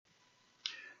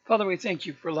Father, we thank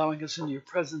you for allowing us into your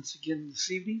presence again this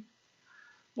evening.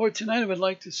 Lord, tonight I would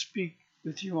like to speak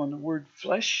with you on the word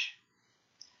flesh,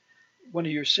 one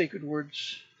of your sacred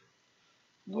words.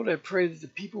 Lord, I pray that the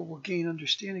people will gain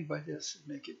understanding by this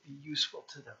and make it be useful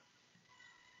to them.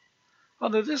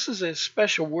 Father, this is a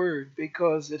special word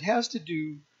because it has to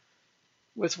do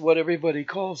with what everybody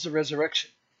calls the resurrection.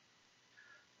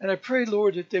 And I pray,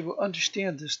 Lord, that they will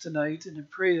understand this tonight, and I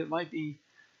pray that it might be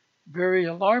very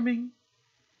alarming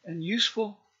and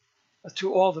useful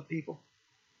to all the people.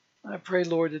 I pray,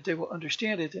 Lord, that they will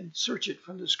understand it and search it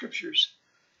from the scriptures.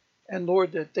 And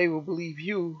Lord, that they will believe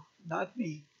you, not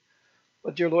me.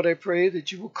 But dear Lord, I pray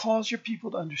that you will cause your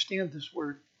people to understand this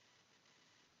word.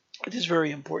 It is very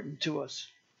important to us.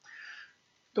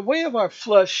 The way of our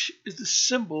flesh is the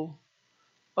symbol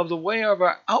of the way of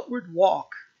our outward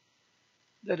walk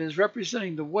that is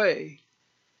representing the way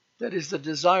that is the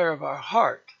desire of our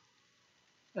heart,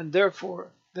 and therefore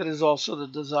that is also the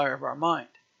desire of our mind.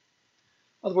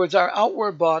 In other words, our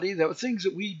outward body, the things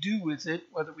that we do with it,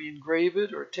 whether we engrave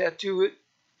it or tattoo it,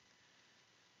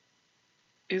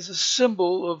 is a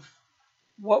symbol of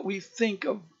what we think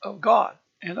of God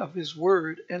and of His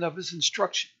Word and of His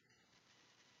instruction.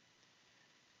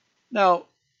 Now,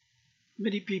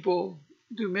 many people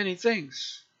do many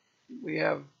things. We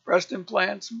have breast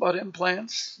implants, butt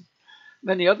implants,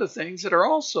 many other things that are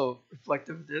also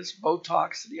reflective of this,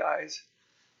 Botox to the eyes,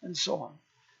 and so on.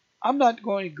 I'm not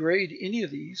going to grade any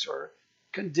of these or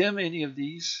condemn any of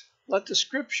these. Let the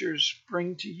scriptures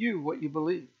bring to you what you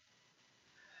believe.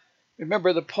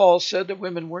 Remember that Paul said that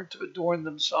women weren't to adorn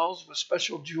themselves with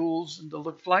special jewels and to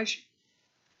look flashy.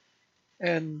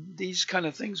 And these kind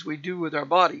of things we do with our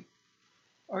body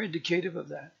are indicative of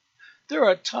that. There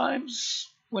are times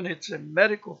when it's a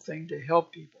medical thing to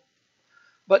help people.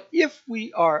 But if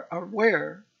we are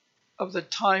aware of the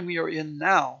time we are in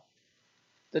now,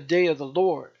 the day of the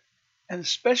Lord, and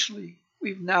especially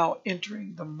we've now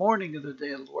entering the morning of the day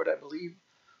of the Lord, I believe,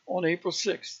 on April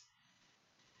 6th.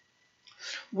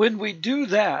 When we do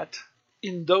that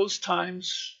in those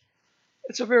times,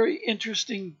 it's a very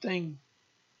interesting thing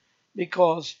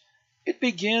because it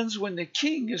begins when the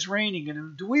king is reigning.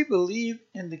 And do we believe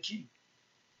in the king?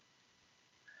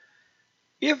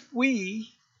 If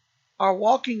we are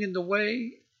walking in the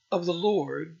way of the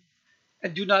Lord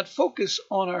and do not focus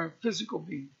on our physical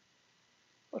being,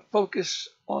 but focus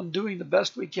on doing the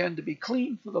best we can to be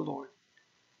clean for the Lord,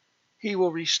 He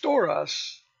will restore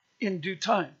us in due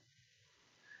time.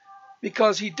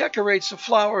 Because He decorates the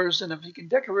flowers, and if He can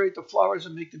decorate the flowers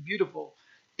and make them beautiful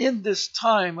in this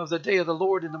time of the day of the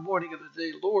Lord, in the morning of the day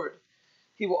of the Lord,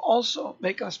 He will also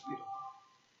make us beautiful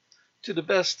to the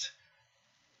best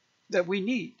that we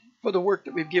need for the work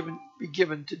that we've be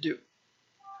given to do.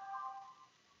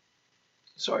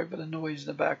 Sorry for the noise in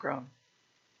the background.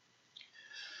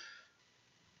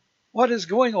 What is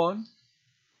going on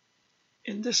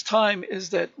in this time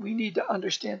is that we need to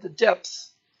understand the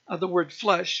depth of the word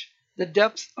flesh, the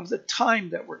depth of the time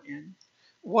that we're in,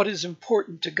 what is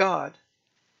important to God,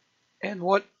 and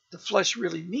what the flesh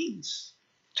really means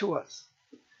to us,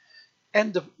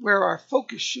 and where our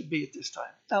focus should be at this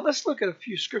time. Now let's look at a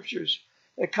few scriptures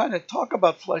that kind of talk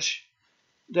about flesh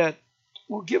that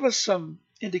will give us some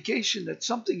indication that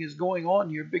something is going on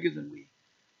here bigger than we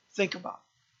think about.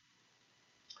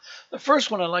 The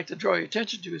first one I'd like to draw your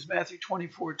attention to is Matthew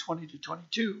 24, 20 to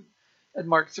 22, and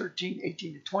Mark 13,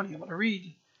 18 to 20. I'm going to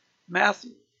read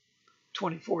Matthew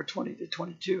 24, 20 to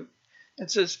 22.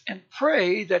 It says, "And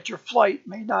pray that your flight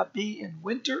may not be in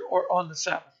winter or on the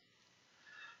Sabbath.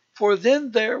 For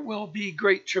then there will be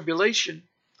great tribulation,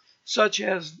 such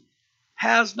as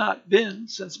has not been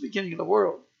since the beginning of the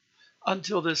world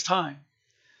until this time.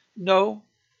 No,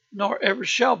 nor ever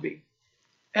shall be.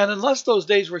 And unless those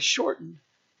days were shortened,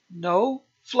 no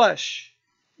flesh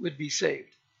would be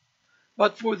saved.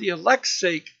 But for the elect's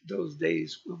sake, those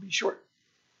days will be shortened."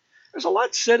 There's a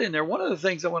lot said in there. One of the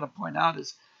things I want to point out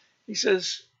is, he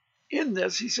says, in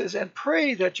this, he says, "And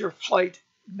pray that your flight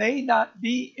may not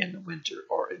be in the winter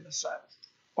or in the Sabbath,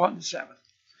 on the Sabbath."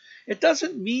 It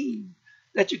doesn't mean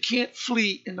that you can't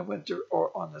flee in the winter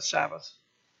or on the Sabbath.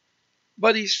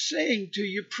 But he's saying to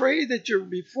you, pray that you're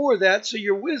before that so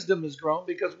your wisdom is grown,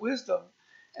 because wisdom,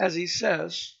 as he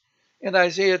says in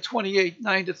Isaiah 28,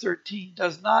 9 to 13,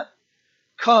 does not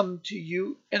come to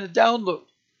you in a download.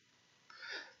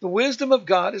 The wisdom of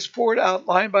God is poured out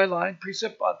line by line,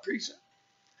 precept by precept.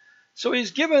 So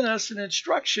he's given us an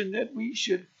instruction that we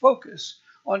should focus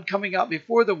on coming out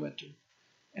before the winter.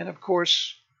 And of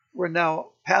course, we're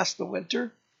now past the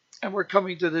winter, and we're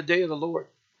coming to the day of the Lord,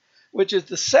 which is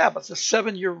the Sabbath, the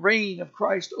 7-year reign of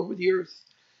Christ over the earth,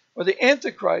 or the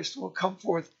Antichrist will come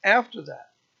forth after that.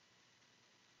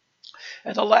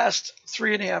 And the last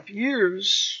 3.5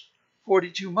 years,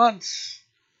 42 months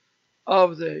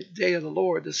of the day of the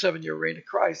Lord, the 7-year reign of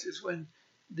Christ, is when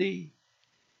the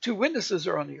two witnesses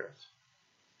are on the earth.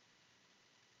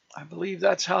 I believe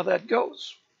that's how that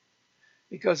goes,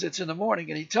 because it's in the morning.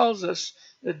 And he tells us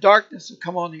that darkness will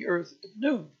come on the earth at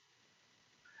noon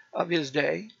of his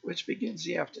day, which begins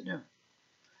the afternoon.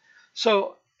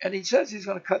 So, and he says he's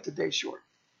going to cut the day short.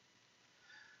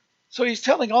 So he's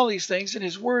telling all these things, and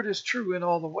his word is true in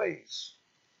all the ways.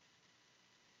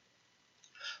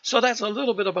 So that's a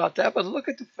little bit about that, but look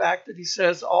at the fact that he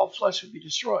says all flesh will be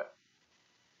destroyed.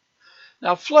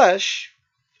 Now, flesh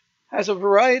has a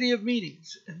variety of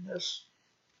meanings in this.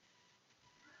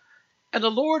 And the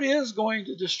Lord is going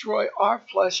to destroy our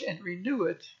flesh and renew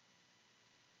it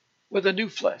with a new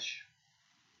flesh.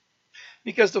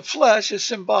 Because the flesh is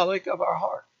symbolic of our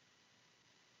heart.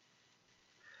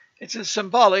 It's a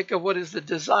symbolic of what is the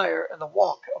desire and the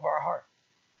walk of our heart.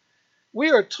 We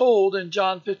are told in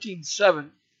John 15:7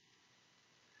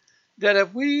 that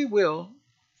if we will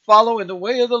follow in the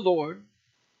way of the Lord,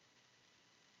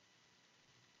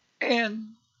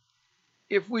 and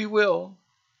if we will,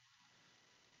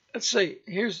 let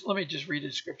me just read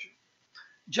the scripture.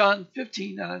 John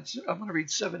 15, I'm going to read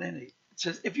 7 and 8. It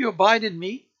says, if you abide in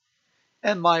me,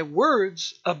 and my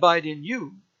words abide in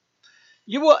you,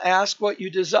 you will ask what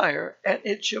you desire, and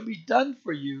it shall be done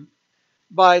for you.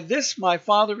 By this my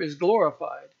Father is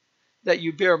glorified, that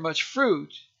you bear much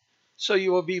fruit, so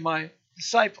you will be my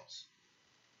disciples.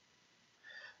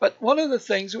 But one of the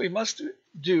things that we must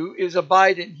do is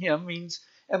abide in him, means,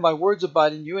 and my words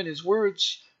abide in you, and his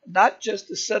words, not just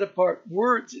the set apart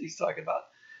words that he's talking about,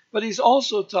 but he's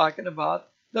also talking about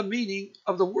the meaning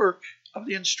of the work of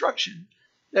the instruction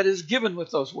that is given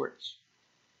with those words.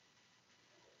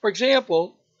 For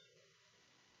example,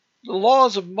 the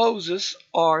laws of Moses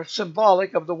are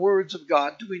symbolic of the words of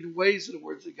God, doing the ways of the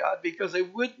words of God, because they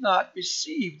would not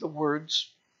receive the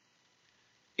words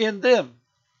in them.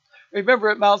 Remember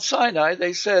at Mount Sinai,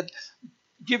 they said,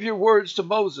 give your words to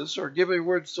Moses, or give your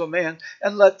words to a man,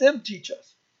 and let them teach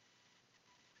us.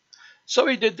 So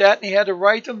he did that, and he had to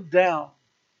write them down.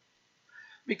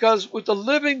 Because with the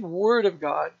living word of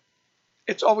God,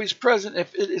 it's always present.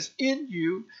 If it is in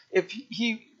you, if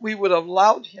we would have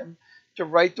allowed him to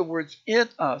write the words in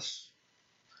us,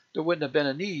 there wouldn't have been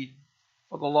a need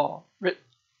for the law written.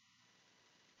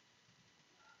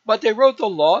 But they wrote the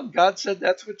law, and God said,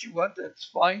 that's what you want, that's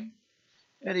fine.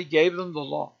 And he gave them the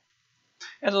law.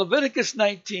 And Leviticus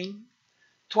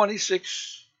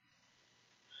 19:26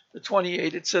 to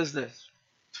 28, it says this,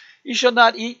 you shall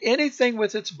not eat anything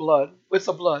with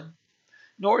the blood,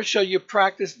 nor shall you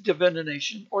practice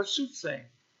divination or soothsaying.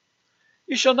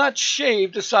 You shall not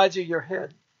shave the sides of your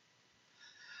head,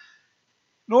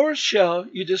 nor shall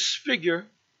you disfigure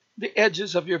the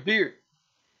edges of your beard.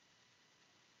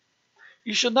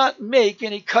 You shall not make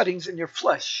any cuttings in your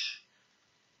flesh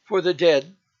for the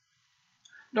dead,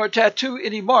 nor tattoo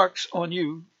any marks on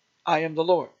you. I am the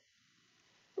Lord.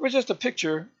 It was just a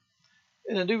picture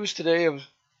in the news today of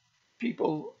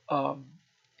people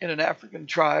in an African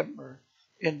tribe, or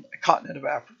in the continent of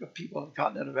Africa, people in the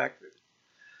continent of Africa,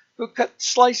 who cut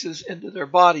slices into their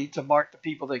body to mark the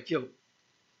people they killed.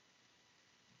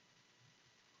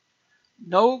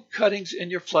 No cuttings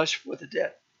in your flesh for the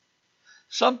dead.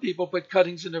 Some people put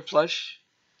cuttings in their flesh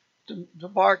to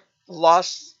mark the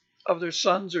loss of their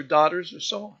sons or daughters or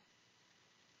so on.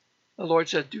 The Lord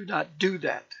said, do not do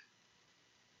that.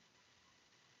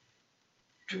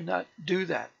 Do not do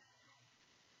that.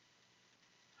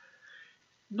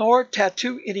 Nor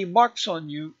tattoo any marks on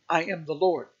you. I am the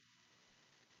Lord.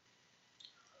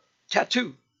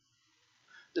 Tattoo.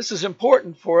 This is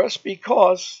important for us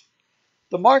because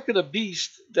the mark of the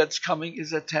beast that's coming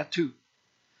is a tattoo.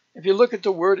 If you look at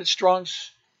the word, it's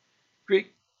Strong's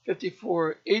Greek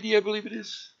 5480, I believe it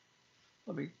is.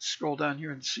 Let me scroll down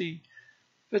here and see.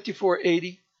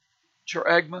 5480,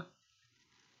 charagma,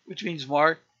 which means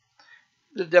mark.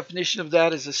 The definition of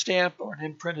that is a stamp or an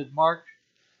imprinted mark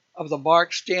of the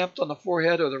mark stamped on the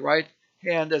forehead or the right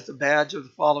hand as the badge of the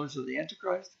followers of the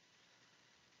Antichrist.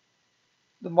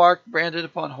 The mark branded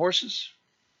upon horses,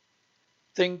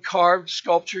 thing carved,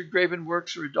 sculptured, graven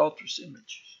works, or adulterous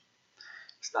images.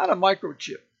 It's not a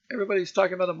microchip. Everybody's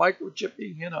talking about a microchip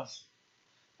being in us.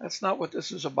 That's not what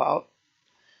this is about.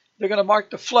 They're going to mark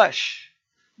the flesh.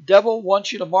 Devil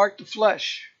wants you to mark the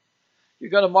flesh.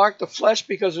 You're going to mark the flesh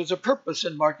because there's a purpose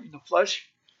in marking the flesh.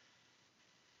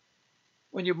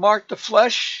 When you mark the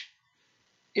flesh,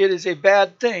 it is a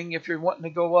bad thing if you're wanting to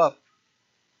go up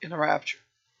in the rapture.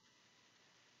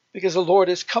 because the Lord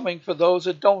is coming for those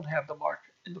that don't have the mark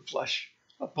in the flesh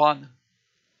upon them.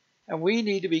 And we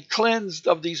need to be cleansed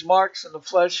of these marks in the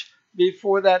flesh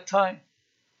before that time.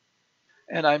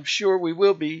 And I'm sure we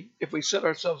will be if we set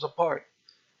ourselves apart.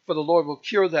 For the Lord will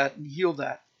cure that and heal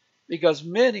that. Because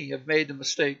many have made the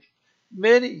mistake.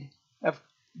 Many have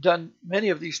done many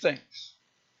of these things.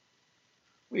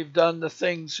 We've done the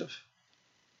things of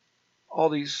all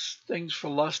these things for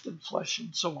lust and flesh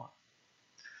and so on.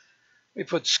 We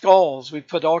put skulls. We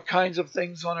put all kinds of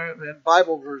things on our and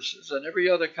Bible verses and every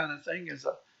other kind of thing as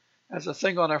a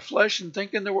thing on our flesh and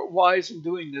thinking that we're wise in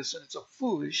doing this. And it's a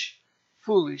foolish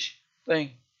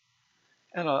thing.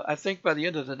 And I think by the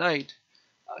end of the night,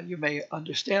 you may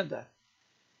understand that.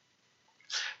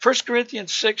 1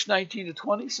 Corinthians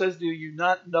 6:19-20 says, do you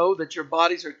not know that your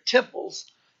bodies are temples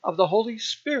of the Holy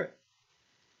Spirit,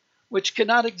 which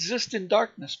cannot exist in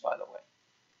darkness, by the way,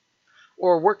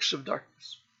 or works of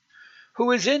darkness,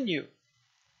 who is in you,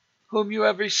 whom you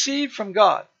have received from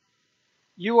God?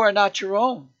 You are not your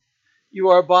own.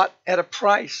 You are bought at a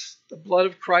price. The blood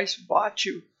of Christ bought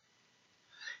you.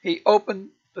 He opened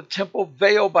the temple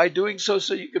veil by doing so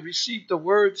you could receive the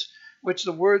words, which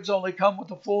the words only come with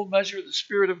the full measure of the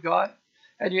Spirit of God.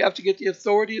 And you have to get the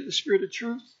authority of the Spirit of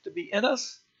truth to be in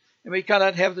us. And we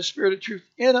cannot have the Spirit of truth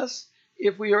in us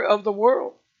if we are of the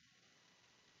world.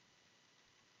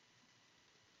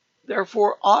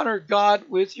 Therefore, honor God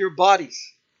with your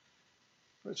bodies.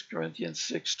 1 Corinthians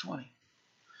 6:20.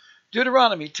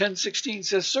 Deuteronomy 10:16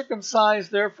 says, circumcise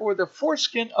therefore the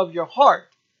foreskin of your heart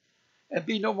and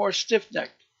be no more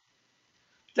stiff-necked.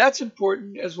 That's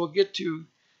important, as we'll get to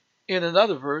in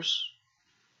another verse,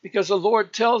 because the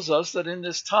Lord tells us that in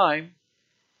this time,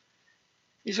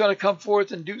 He's going to come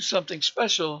forth and do something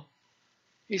special.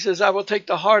 He says, I will take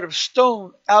the heart of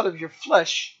stone out of your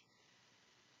flesh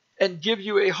and give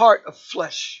you a heart of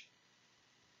flesh.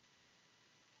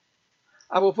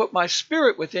 I will put my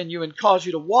spirit within you and cause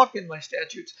you to walk in my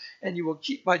statutes, and you will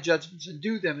keep my judgments and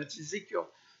do them. It's Ezekiel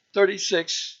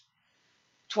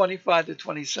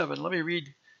 36:25-27. Let me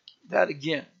read that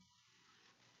again.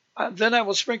 Then I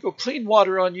will sprinkle clean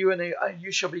water on you, and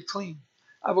you shall be clean.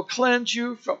 I will cleanse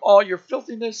you from all your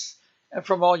filthiness and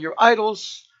from all your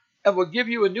idols, and will give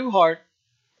you a new heart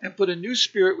and put a new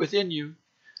spirit within you.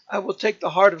 I will take the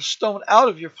heart of stone out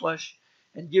of your flesh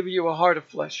and give you a heart of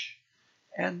flesh.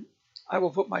 And I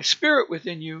will put my spirit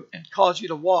within you and cause you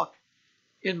to walk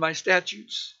in my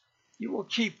statutes. You will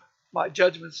keep my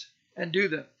judgments and do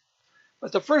them.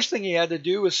 But the first thing he had to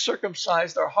do was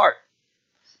circumcise their heart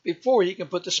before he can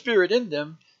put the Spirit in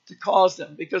them to cause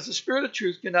them, because the Spirit of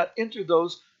truth cannot enter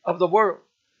those of the world.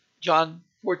 John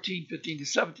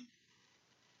 14:15-17.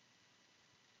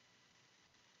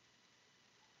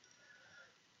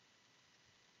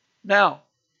 Now,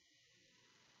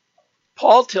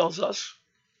 Paul tells us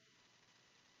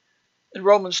in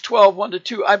Romans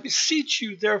 12:1-2, I beseech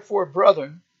you, therefore,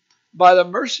 brethren, by the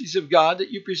mercies of God,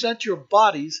 that you present your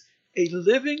bodies a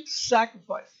living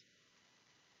sacrifice,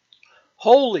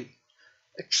 holy,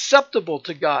 acceptable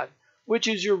to God, which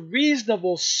is your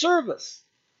reasonable service.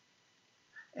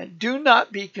 And do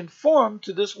not be conformed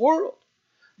to this world,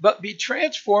 but be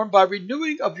transformed by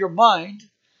renewing of your mind,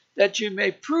 that you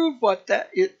may prove what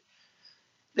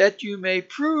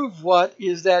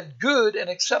is that good and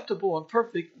acceptable and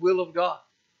perfect will of God.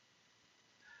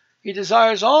 He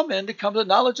desires all men to come to the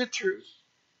knowledge of truth,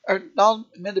 or all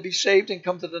men to be saved and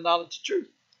come to the knowledge of truth.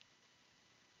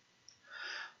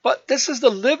 But this is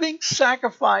the living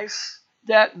sacrifice,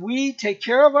 that we take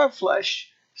care of our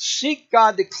flesh, seek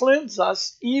God to cleanse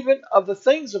us even of the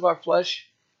things of our flesh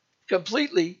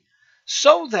completely,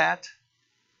 so that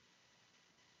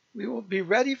we will be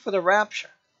ready for the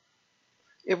rapture.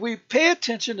 If we pay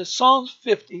attention to Psalms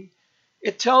 50,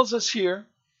 it tells us here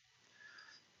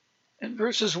in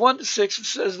verses 1-6, it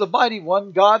says, the mighty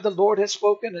one, God the Lord, has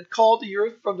spoken and called the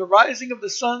earth from the rising of the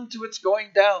sun to its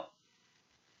going down.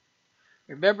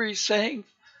 Remember, he's saying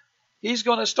he's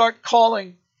going to start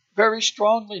calling very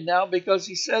strongly now, because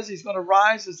he says he's going to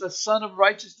rise as the sun of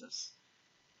righteousness.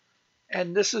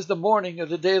 And this is the morning of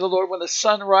the day of the Lord, when the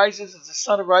sun rises as the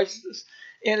sun of righteousness.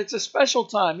 And it's a special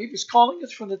time. He was calling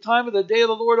us from the time of the day of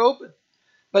the Lord opened.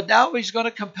 But now he's going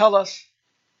to compel us.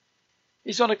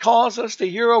 He's going to cause us to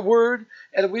hear a word,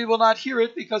 and we will not hear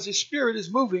it because his Spirit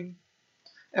is moving,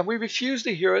 and we refuse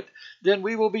to hear it. Then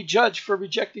we will be judged for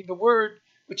rejecting the word,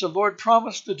 which the Lord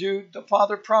promised to do, the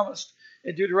Father promised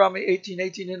in Deuteronomy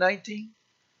 18:18-19.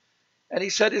 And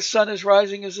he said his sun is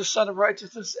rising as the sun of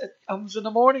righteousness. It comes in the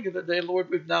morning of the day,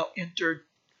 Lord, we've now entered,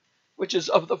 which is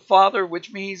of the Father,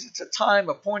 which means it's a time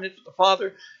appointed for the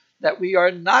Father, that we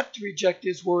are not to reject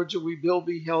his words, or we will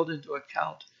be held into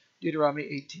account Deuteronomy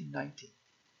 18:19.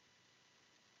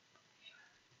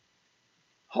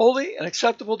 Holy and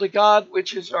acceptable to God,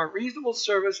 which is our reasonable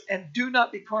service, and do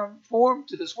not be conformed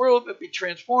to this world, but be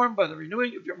transformed by the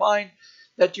renewing of your mind,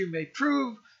 that you may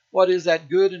prove what is that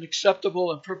good and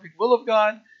acceptable and perfect will of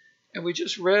God. And we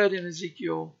just read in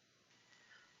Ezekiel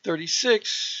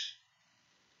 36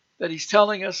 that he's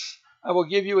telling us, I will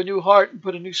give you a new heart and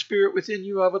put a new spirit within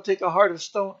you. I will take a heart of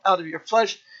stone out of your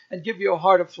flesh and give you a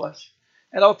heart of flesh.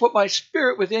 And I'll put my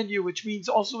spirit within you, which means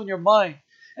also in your mind,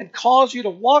 and cause you to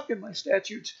walk in my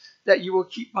statutes, that you will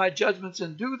keep my judgments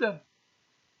and do them.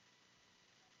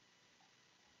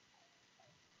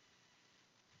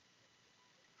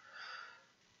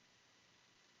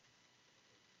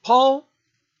 Paul,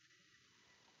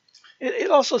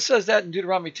 it also says that in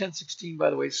Deuteronomy 10:16,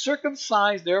 by the way,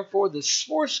 circumcise therefore the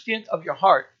foreskin of your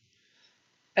heart,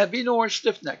 and be no more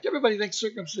stiff-necked. Everybody thinks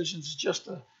circumcision is just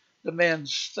the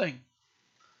man's thing.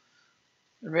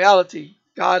 In reality,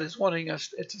 God is wanting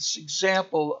us, it's an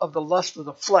example of the lust of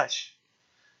the flesh,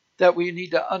 that we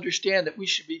need to understand that we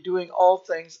should be doing all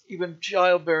things, even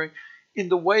childbearing, in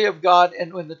the way of God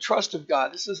and in the trust of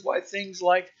God. This is why things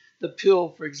like the pill,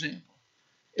 for example,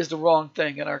 is the wrong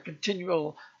thing, and our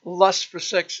continual lust for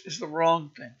sex is the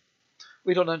wrong thing.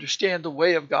 We don't understand the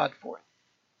way of God for it.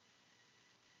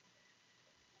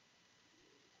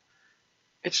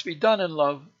 It's to be done in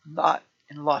love, not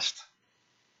in lust.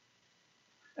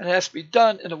 And it has to be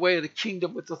done in a way of the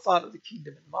kingdom, with the thought of the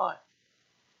kingdom in mind.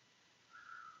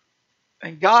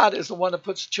 And God is the one that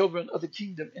puts children of the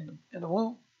kingdom in the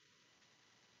womb.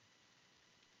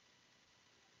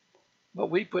 But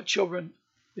we put children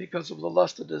because of the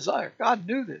lust of desire. God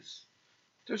knew this.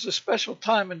 There's a special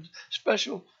time and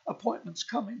special appointments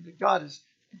coming that God is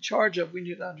in charge of. We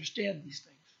need to understand these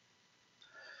things.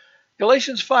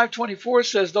 Galatians 5:24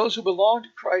 says, those who belong to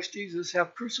Christ Jesus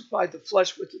have crucified the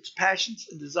flesh with its passions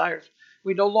and desires.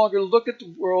 We no longer look at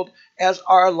the world as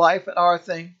our life and our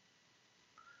thing.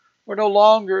 We're no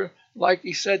longer, like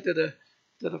he said to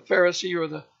the Pharisee, or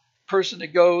the person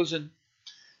that goes and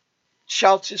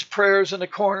shouts his prayers in the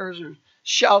corners, or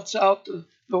shouts out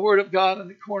the word of God in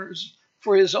the corners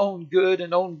for his own good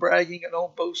and own bragging and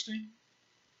own boasting.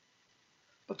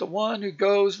 But the one who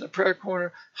goes in the prayer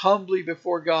corner humbly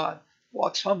before God,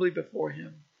 walks humbly before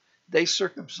him, they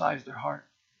circumcise their heart.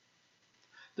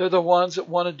 They're the ones that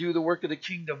want to do the work of the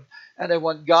kingdom, and they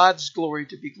want God's glory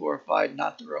to be glorified,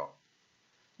 not their own.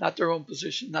 Not their own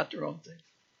position, not their own thing.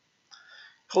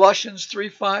 Colossians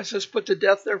 3:5 says, put to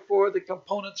death, therefore, the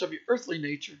components of your earthly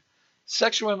nature,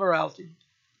 sexual immorality,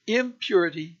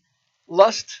 impurity,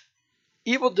 lust,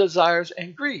 evil desires,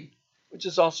 and greed, which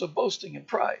is also boasting and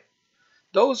pride.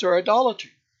 Those are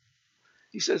idolatry.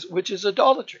 He says, which is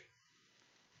idolatry.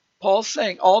 Paul's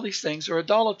saying all these things are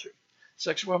idolatry.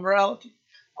 Sexual immorality.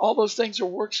 All those things are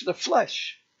works of the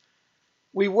flesh.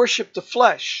 We worship the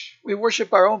flesh. We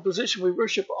worship our own position. We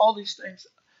worship all these things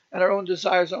and our own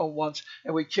desires, our own wants.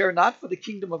 And we care not for the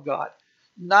kingdom of God,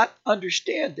 not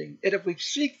understanding that if we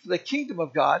seek for the kingdom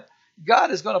of God,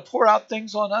 God is going to pour out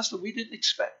things on us that we didn't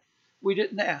expect, we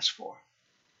didn't ask for.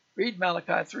 Read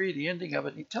Malachi 3, the ending of it,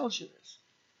 and he tells you this.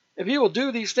 If you will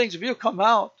do these things, if you'll come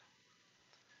out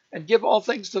and give all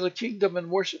things to the kingdom and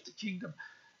worship the kingdom,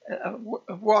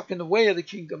 walk in the way of the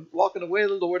kingdom, walk in the way of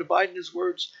the Lord, abide in his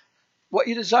words, what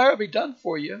you desire will be done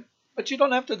for you. But you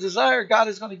don't have to desire. God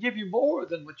is going to give you more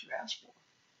than what you ask for.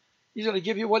 He's going to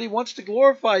give you what he wants to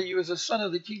glorify you as a son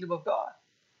of the kingdom of God.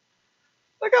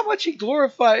 Look how much he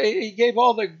glorified. He gave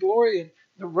all the glory and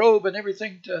the robe and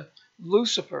everything to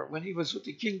Lucifer when he was with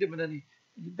the kingdom, and then he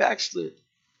backslid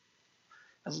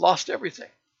and lost everything.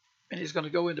 And he's going to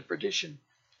go into perdition.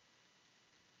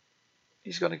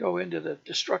 He's going to go into the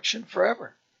destruction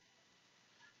forever.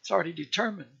 It's already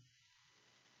determined.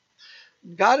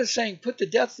 God is saying, put to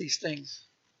death these things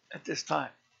at this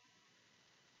time.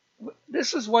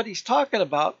 This is what he's talking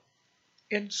about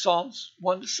in Psalms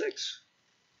 1-6.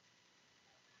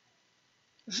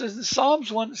 This is the Psalms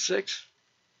 1-6.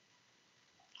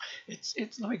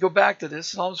 Let me go back to this.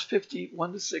 Psalms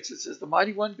 50:1-6. It says, the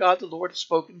mighty one God, the Lord, has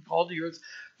spoken, called the earth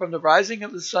from the rising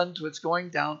of the sun to its going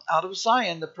down. Out of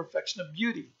Zion, the perfection of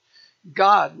beauty.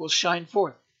 God will shine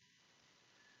forth.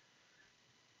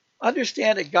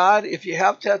 Understand that God, if you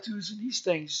have tattoos and these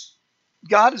things,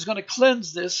 God is going to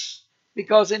cleanse this,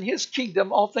 because in his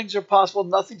kingdom, all things are possible.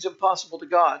 Nothing's impossible to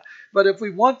God. But if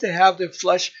we want to have the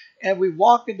flesh and we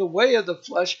walk in the way of the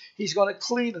flesh, he's going to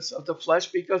clean us of the flesh,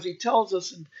 because he tells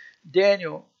us in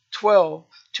Daniel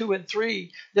 12:2-3,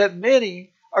 that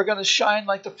many are going to shine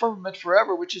like the firmament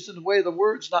forever, which is in the way of the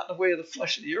words, not in the way of the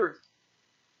flesh of the earth.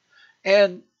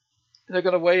 And they're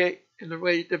going to weigh in the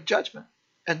way of judgment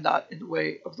and not in the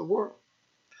way of the world.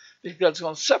 Because it's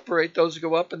going to separate those who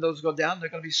go up and those who go down. They're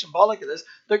going to be symbolic of this.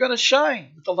 They're going to shine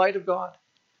with the light of God.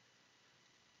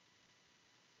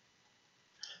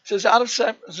 It says out of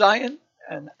Zion,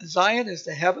 and Zion is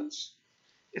the heavens.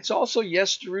 It's also,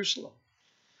 yes, Jerusalem.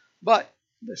 But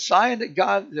the sign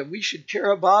that we should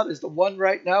care about is the one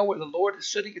right now where the Lord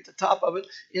is sitting at the top of it,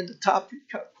 in the top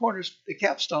corners, the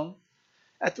capstone,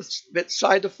 at the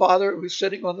beside the Father who's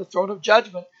sitting on the throne of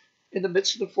judgment in the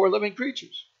midst of the four living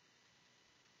creatures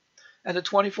and the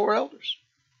 24 elders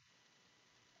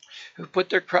who put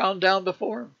their crown down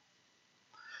before him.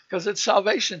 Because it's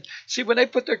salvation. See, when they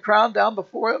put their crown down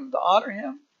before him to honor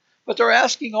him, but they're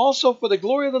asking also for the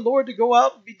glory of the Lord to go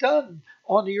out and be done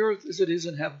on the earth as it is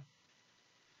in heaven.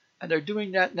 And they're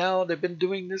doing that now. They've been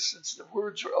doing this since the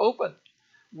words were opened,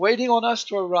 waiting on us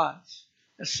to arise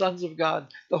as sons of God.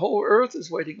 The whole earth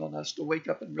is waiting on us to wake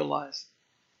up and realize.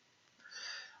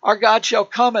 Our God shall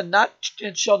come and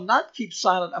shall not keep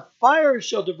silent. A fire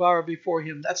shall devour before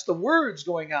him. That's the words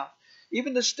going out.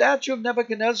 Even the statue of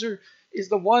Nebuchadnezzar is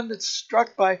the one that's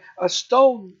struck by a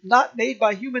stone not made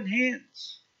by human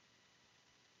hands.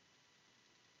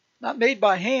 Not made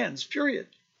by hands, period.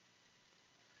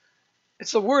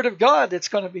 It's the word of God that's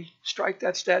going to strike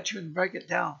that statue and break it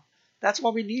down. That's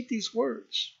why we need these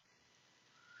words.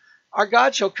 Our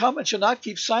God shall come and shall not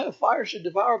keep silent. Fire shall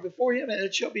devour before him, and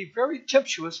it shall be very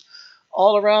tempestuous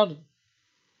all around him.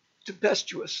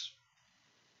 Tempestuous.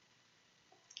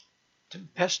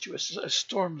 Tempestuous.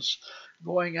 Storms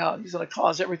going out. He's going to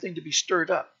cause everything to be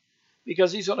stirred up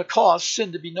because he's going to cause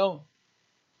sin to be known.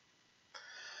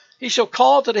 He shall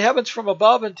call to the heavens from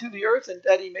above and to the earth, and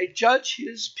that he may judge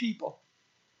his people.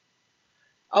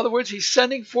 In other words, he's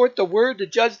sending forth the word to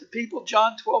judge the people.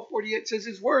 John 12:48 says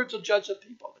his words will judge the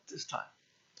people at this time.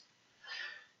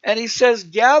 And he says,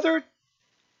 gather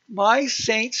my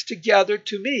saints together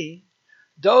to me,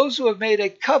 those who have made a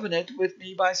covenant with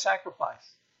me by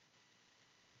sacrifice.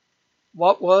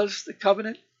 What was the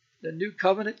covenant? The new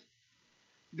covenant?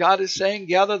 God is saying,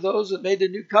 gather those that made the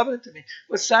new covenant to me.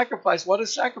 With sacrifice. What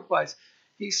is sacrifice?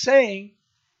 He's saying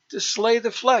to slay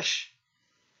the flesh.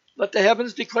 Let the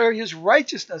heavens declare his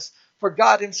righteousness, for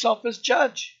God himself is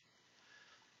judge.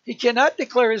 He cannot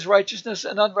declare his righteousness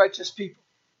in unrighteous people.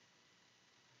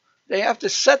 They have to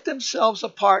set themselves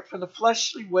apart from the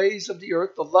fleshly ways of the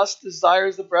earth, the lust,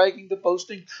 desires, the bragging, the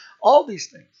boasting, all these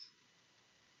things.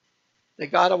 They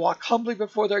got to walk humbly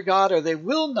before their God, or they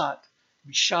will not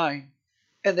shine,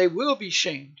 and they will be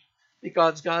shamed,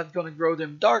 because God's going to grow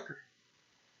them darker,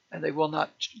 and they will not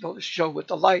show with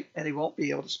the light, and he won't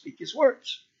be able to speak his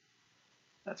words.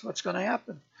 That's what's going to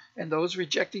happen. And those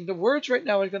rejecting the words right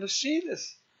now are going to see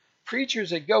this. Preachers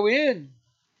that go in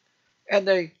and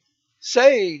they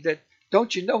say that,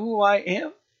 don't you know who I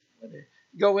am? When they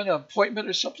go in an appointment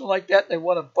or something like that, they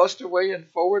want to bust their way in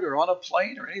forward or on a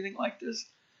plane or anything like this.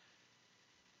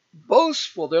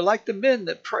 Boastful. They're like the men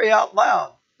that pray out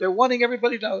loud. They're wanting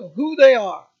everybody to know who they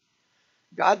are.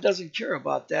 God doesn't care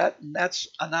about that, and that's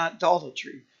an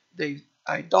idolatry. They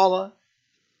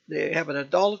have an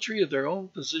idolatry of their own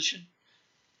position,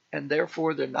 and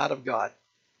therefore they're not of God.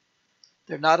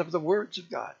 They're not of the words of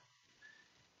God.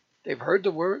 They've heard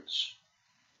the words.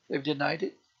 They've denied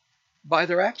it. By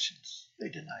their actions, they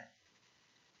deny it.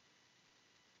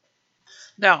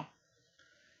 Now,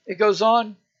 it goes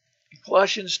on in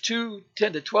Colossians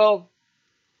 2:10-12.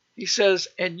 He says,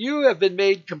 and you have been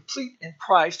made complete in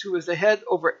Christ, who is the head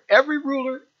over every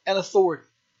ruler and authority.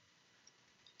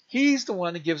 He's the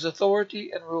one that gives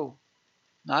authority and rule.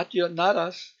 Not you, not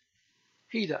us.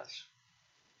 He does.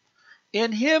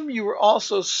 In him you were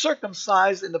also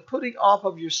circumcised in the putting off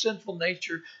of your sinful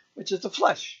nature, which is the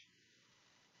flesh,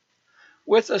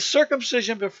 with a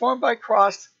circumcision performed by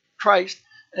Christ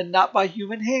and not by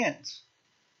human hands.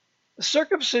 The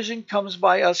circumcision comes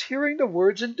by us hearing the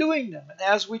words and doing them. And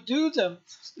as we do them,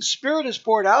 the Spirit is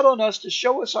poured out on us to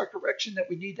show us our correction that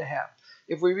we need to have.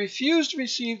 If we refuse to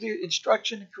receive the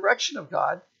instruction and correction of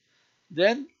God,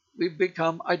 then we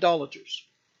become idolaters.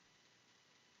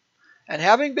 And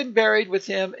having been buried with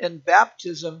him in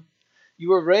baptism, you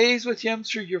were raised with him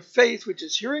through your faith, which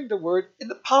is hearing the word in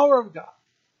the power of God.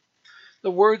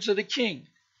 The words of the King,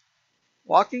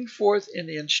 walking forth in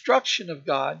the instruction of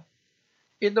God,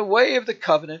 in the way of the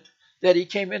covenant that he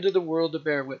came into the world to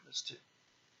bear witness to.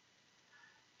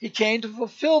 He came to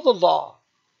fulfill the law.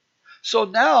 So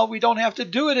now we don't have to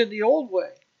do it in the old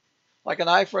way, like an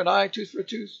eye for an eye, tooth for a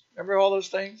tooth. Remember all those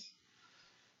things?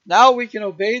 Now we can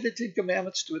obey the 10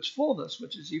 Commandments to its fullness,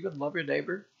 which is even love your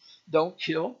neighbor, don't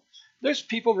kill. There's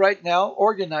people right now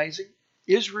organizing.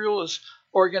 Israel is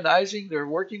organizing. They're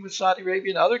working with Saudi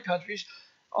Arabia and other countries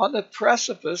on the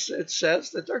precipice, it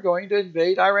says that they're going to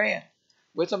invade Iran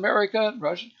with America and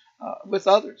Russia, with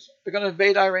others. They're going to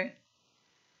invade Iran.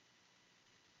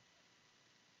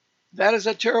 That is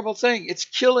a terrible thing. It's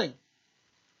killing.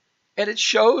 And it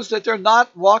shows that they're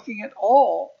not walking at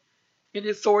all in the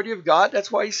authority of God.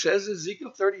 That's why he says in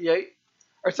Ezekiel 38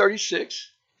 or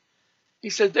 36, he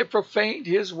said they profaned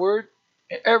his word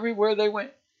everywhere they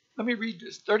went. Let me read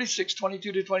this, 36,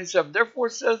 22 to 27. Therefore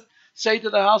say to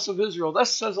the house of Israel,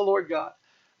 thus says the Lord God,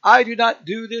 I do not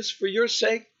do this for your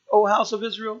sake, O house of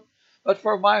Israel, but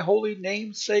for my holy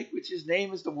name's sake, which his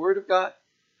name is the word of God.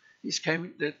 That's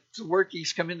the work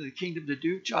he's come into the kingdom to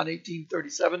do. John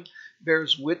 18:37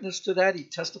 bears witness to that. He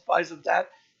testifies of that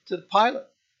to Pilate,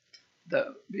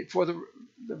 before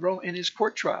the in his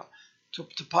court trial to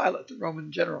Pilate, the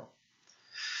Roman general,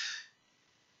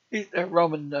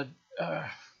 Roman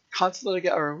consulate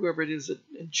or whoever it is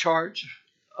in charge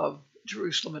of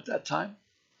Jerusalem at that time.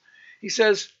 He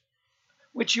says,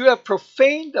 which you have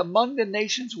profaned among the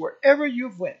nations wherever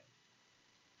you've went,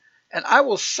 and I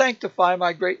will sanctify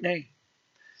my great name.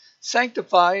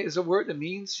 Sanctify is a word that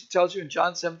means, he tells you in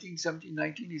John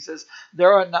 17:19, he says, they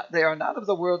are not of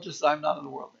the world, just as I'm not of the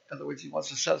world. In other words, he wants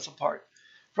to set us apart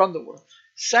from the world.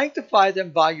 Sanctify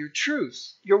them by your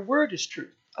truth. Your word is truth.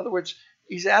 In other words,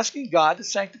 he's asking God to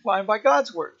sanctify them by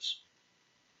God's words.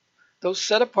 Those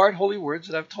set apart holy words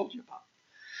that I've told you about.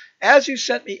 As you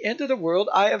sent me into the world,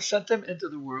 I have sent them into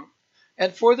the world.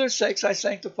 And for their sakes I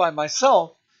sanctify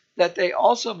myself, that they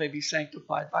also may be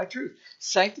sanctified by truth.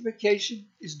 Sanctification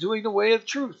is doing the way of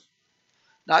truth.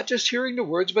 Not just hearing the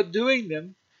words, but doing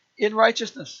them in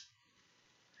righteousness.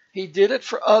 He did it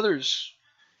for others.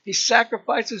 He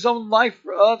sacrificed his own life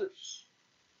for others.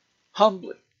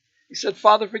 Humbly. He said,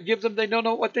 Father, forgive them. They don't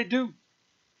know what they do.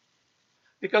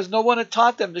 Because no one had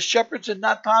taught them. The shepherds had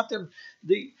not taught them.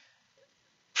 The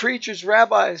preachers,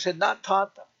 rabbis had not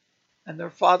taught them. And their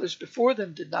fathers before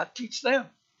them did not teach them.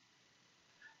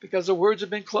 Because the words have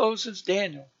been closed since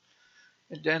Daniel,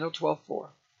 in Daniel 12:4.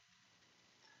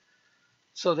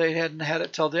 So they hadn't had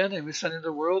it till then. They were sent into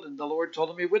the world, and the Lord told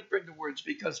them he would bring the words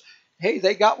because, hey,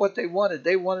 they got what they wanted.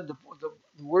 They wanted the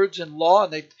words in law,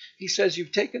 and he says,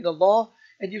 you've taken the law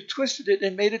and you've twisted it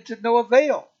and made it to no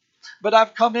avail. But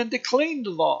I've come in to clean the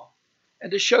law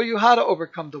and to show you how to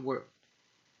overcome the world.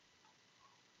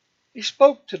 He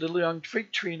spoke to the young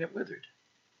fig tree and it withered.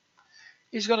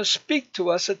 He's going to speak to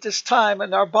us at this time,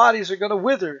 and our bodies are going to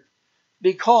wither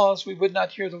because we would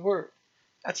not hear the word.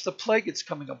 That's the plague that's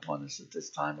coming upon us at this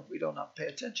time if we do not pay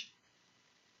attention.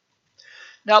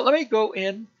 Now let me go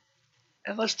in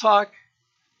and let's talk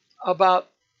about,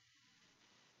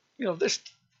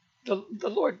 the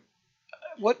Lord,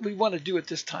 what we want to do at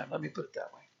this time. Let me put it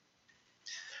that way.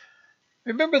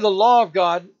 Remember the law of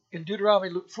God in Deuteronomy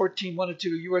 14:1-2.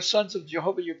 You are sons of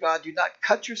Jehovah your God. Do not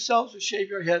cut yourselves or shave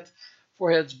your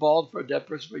foreheads bald for a dead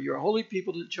person, but you are a holy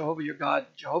people to Jehovah your God.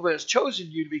 Jehovah has chosen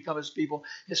you to become his people,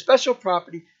 his special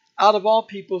property, out of all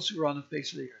peoples who are on the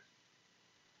face of the earth.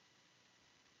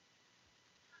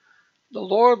 The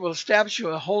Lord will establish you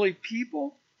a holy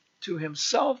people to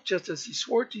himself, just as he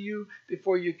swore to you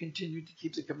before you continue to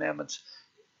keep the commandments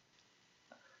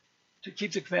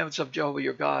of Jehovah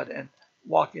your God and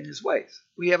walk in his ways.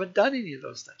 We haven't done any of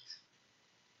those things.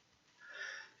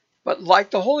 But like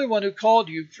the Holy One who called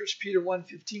you, 1 Peter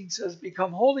 1:15 says,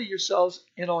 become holy yourselves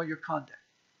in all your conduct.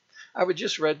 I would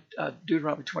just read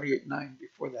Deuteronomy 28:9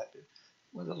 before that,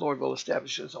 where the Lord will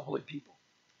establish us a holy people.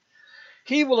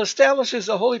 He will establish us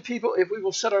a holy people if we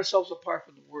will set ourselves apart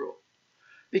from the world.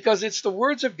 Because it's the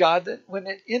words of God that when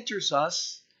it enters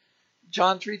us,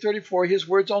 John 3:34, his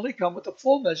words only come with the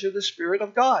full measure of the Spirit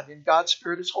of God, and God's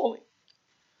Spirit is holy.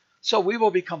 So we will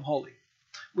become holy.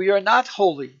 We are not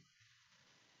holy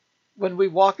when we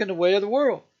walk in the way of the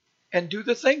world and do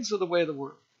the things of the way of the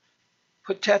world.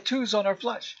 Put tattoos on our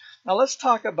flesh. Now let's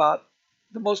talk about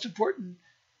the most important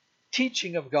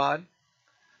teaching of God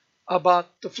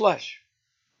about the flesh.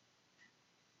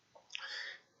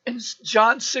 In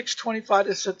John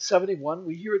 6:25-71,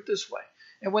 we hear it this way.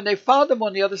 And when they found him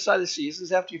on the other side of the sea, this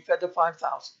is after he fed the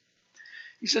 5,000.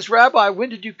 He says, Rabbi, when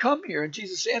did you come here? And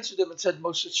Jesus answered them and said,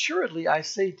 most assuredly I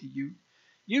say to you,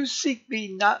 you seek me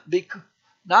not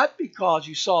because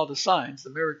you saw the signs, the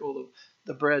miracle of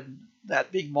the bread,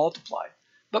 that being multiplied,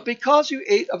 but because you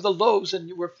ate of the loaves and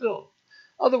you were filled.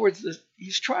 In other words,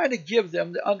 he's trying to give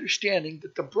them the understanding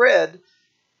that the bread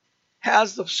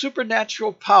has the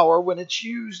supernatural power when it's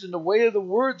used in the way of the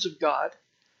words of God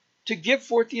to give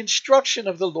forth the instruction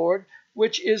of the Lord,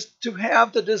 which is to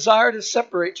have the desire to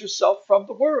separate yourself from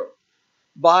the world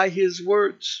by his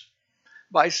words,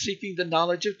 by seeking the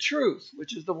knowledge of truth,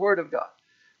 which is the word of God.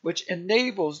 which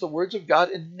enables the words of God,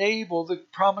 enable the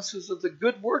promises of the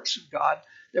good works of God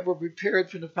that were prepared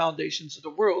from the foundations of the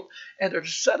world and are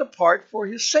set apart for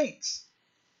his saints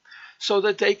so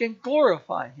that they can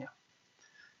glorify him.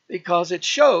 Because it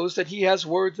shows that he has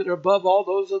words that are above all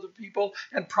those other people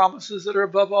and promises that are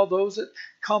above all those that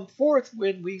come forth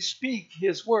when we speak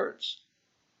his words.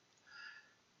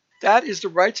 That is the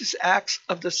righteous acts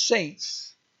of the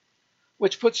saints,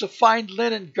 which puts a fine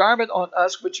linen garment on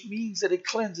us, which means that it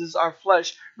cleanses our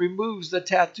flesh, removes the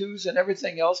tattoos and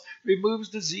everything else, removes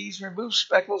disease, removes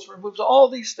speckles, removes all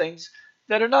these things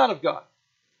that are not of God.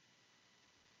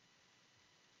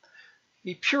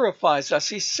 He purifies us.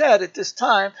 He said at this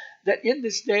time that in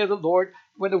this day of the Lord,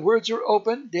 when the words are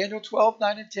open, Daniel 12,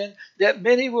 9 and 10, that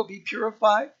many will be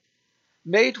purified,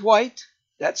 made white,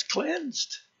 that's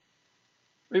cleansed.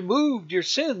 Removed your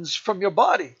sins from your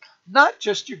body, not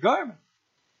just your garment.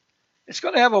 It's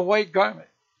going to have a white garment.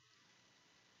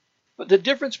 But the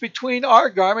difference between our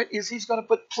garment is he's going to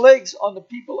put plagues on the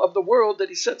people of the world that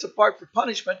he sets apart for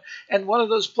punishment. And one of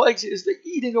those plagues is the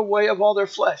eating away of all their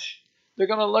flesh. They're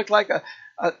going to look like a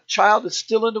child that's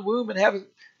still in the womb and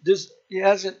he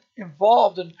hasn't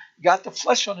evolved and got the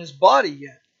flesh on his body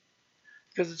yet.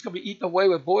 Because it's going to be eaten away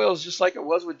with boils just like it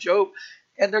was with Job.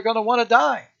 And they're going to want to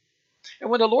die.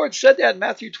 And when the Lord said that in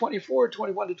Matthew 24,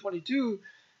 21 to 22,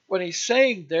 when he's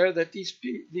saying there that these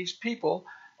people,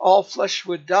 all flesh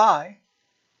would die,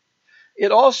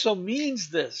 it also means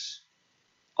this.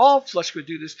 All flesh would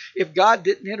do this if God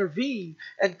didn't intervene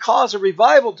and cause a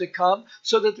revival to come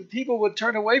so that the people would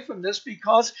turn away from this,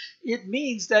 because it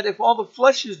means that if all the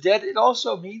flesh is dead, it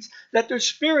also means that their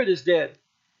spirit is dead.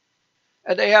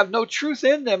 And they have no truth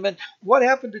in them. And what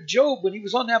happened to Job when he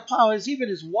was on that pile is even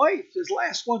his wife, his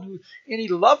last one who any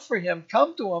love for him,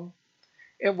 come to him.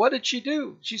 And what did she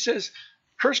do? She says,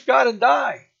 curse God and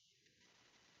die.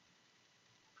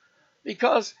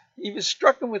 Because he was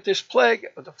struck with this plague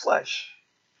of the flesh,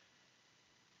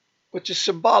 which is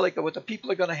symbolic of what the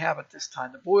people are going to have at this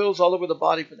time. The boils all over the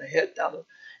body from the head down,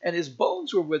 and his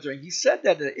bones were withering. He said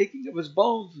that the aching of his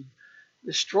bones and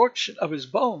destruction of his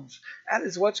bones. That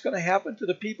is what's going to happen to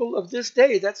the people of this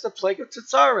day. That's the plague of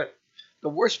Tsaret. The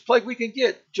worst plague we can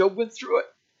get. Job went through it.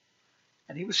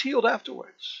 And he was healed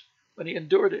afterwards when he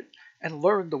endured it and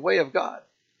learned the way of God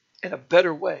in a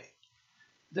better way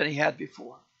than he had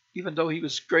before. Even though he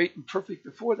was great and perfect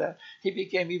before that, he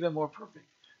became even more perfect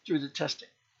through the testing.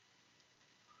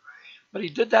 But he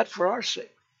did that for our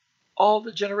sake. All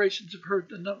the generations have heard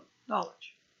the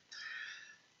knowledge.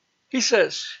 He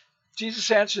says,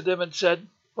 Jesus answered them and said,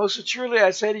 most assuredly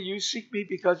I say to you, seek me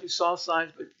because you saw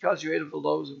signs, but because you ate of the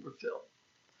loaves and were filled.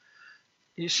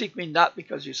 You seek me not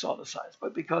because you saw the signs,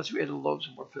 but because you ate of the loaves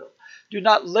and were filled. Do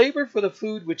not labor for the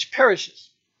food which perishes.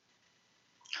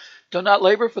 Do not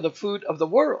labor for the food of the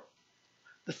world.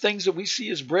 The things that we see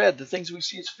as bread, the things we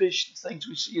see as fish, the things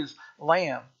we see as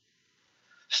lamb,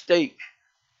 steak,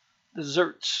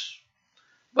 desserts.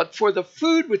 But for the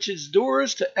food which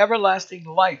endures to everlasting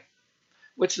life,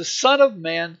 which the Son of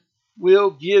Man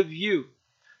will give you,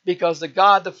 because the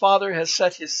God the Father has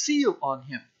set his seal on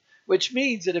him. Which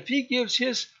means that if he gives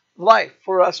his life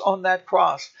for us on that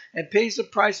cross and pays the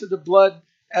price of the blood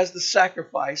as the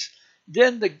sacrifice,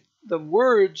 then the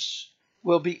words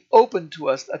will be open to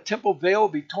us. A temple veil will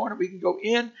be torn. We can go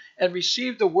in and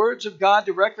receive the words of God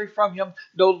directly from him.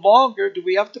 No longer do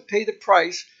we have to pay the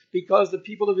price, because the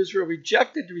people of Israel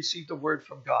rejected to receive the word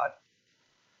from God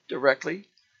directly,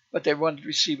 but they wanted to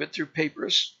receive it through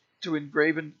papyrus, through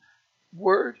engraven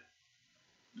word.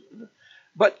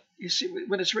 But you see,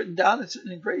 when it's written down, it's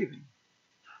an engraving.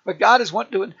 But God is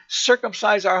wanting to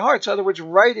circumcise our hearts. In other words,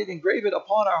 write it, engrave it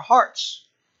upon our hearts.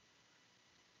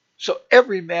 So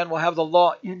every man will have the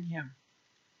law in him.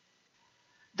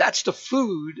 That's the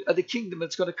food of the kingdom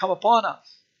that's going to come upon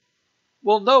us.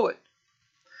 We'll know it.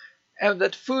 And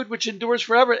that food which endures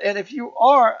forever. And if you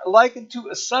are likened to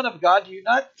a son of God, do you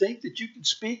not think that you can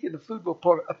speak and the food will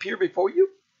appear before you?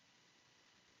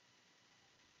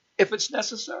 If it's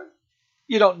necessary.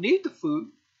 You don't need the food.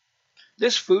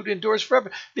 This food endures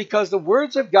forever, because the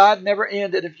words of God never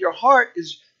end. And if your heart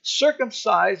is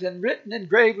circumcised and written,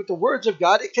 engraved with the words of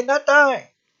God, it cannot die.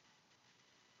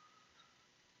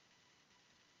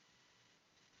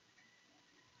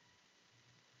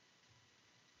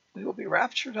 We will be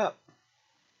raptured up.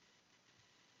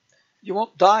 You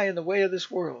won't die in the way of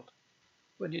this world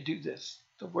when you do this,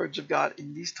 the words of God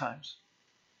in these times.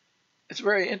 It's a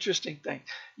very interesting thing.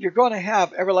 You're going to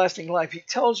have everlasting life. He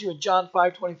tells you in John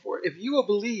 5:24, if you will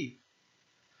believe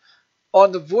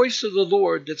on the voice of the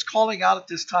Lord that's calling out at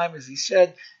this time, as he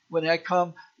said, when I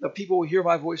come, the people will hear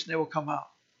my voice and they will come out.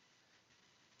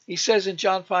 He says in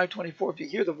John 5:24, if you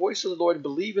hear the voice of the Lord and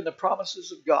believe in the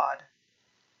promises of God,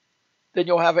 then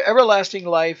you'll have everlasting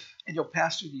life and you'll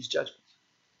pass through these judgments.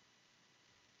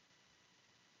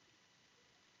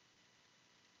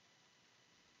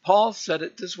 Paul said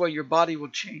it this way, your body will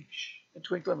change in the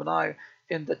twinkling of an eye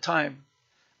in the time.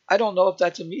 I don't know if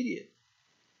that's immediate.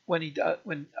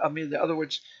 In other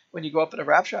words, when you go up in a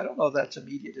rapture, I don't know if that's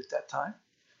immediate at that time.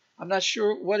 I'm not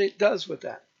sure what it does with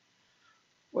that,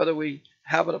 whether we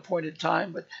have an appointed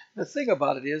time. But the thing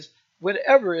about it is,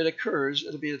 whenever it occurs,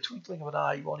 it'll be the twinkling of an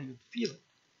eye. You won't even feel it.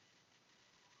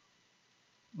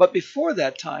 But before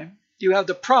that time, you have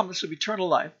the promise of eternal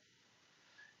life,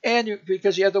 and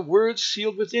because you have the words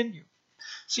sealed within you.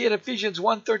 See, in Ephesians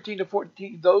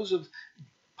 1:13-14, those of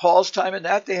Paul's time in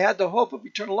that, they had the hope of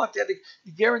eternal life. They had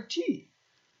the guarantee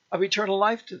of eternal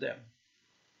life to them.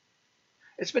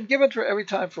 It's been given for every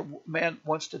time for man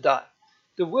wants to die.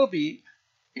 There will be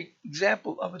an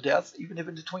example of a death, even if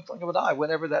in the twinkling of an eye,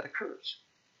 whenever that occurs.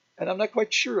 And I'm not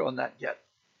quite sure on that yet.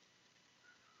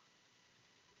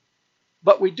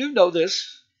 But we do know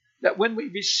this, that when we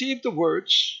receive the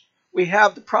words, we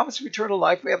have the promise of eternal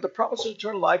life. We have the promise of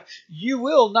eternal life. You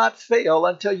will not fail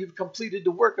until you've completed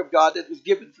the work of God that was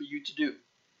given for you to do.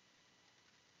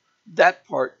 That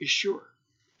part is sure,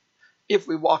 if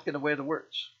we walk in the way of the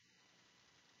words.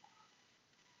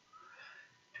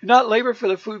 Do not labor for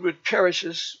the food which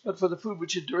perishes, but for the food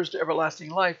which endures to everlasting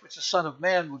life, which the Son of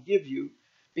Man will give you,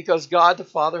 because God the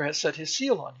Father has set his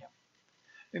seal on him.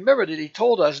 Remember that he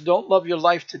told us, don't love your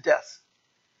life to death.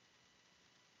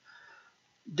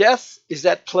 Death is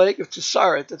that plague of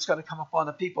Tessaret that's going to come upon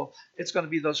the people. It's going to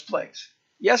be those plagues.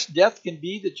 Yes, death can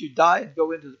be that you die and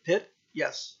go into the pit.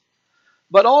 Yes.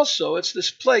 But also, it's this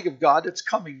plague of God that's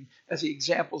coming, as he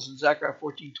examples in Zechariah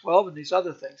 14:12 and these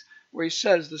other things, where he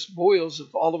says this boils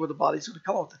of all over the body is going to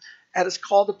come out. And it's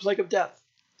called the plague of death.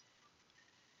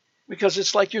 Because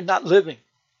it's like you're not living.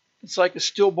 It's like a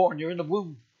stillborn. You're in the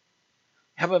womb.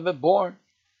 You haven't been born,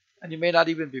 and you may not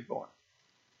even be born.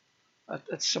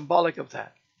 That's symbolic of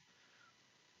that.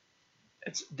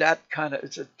 It's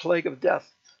a plague of death.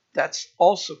 That's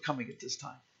also coming at this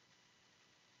time.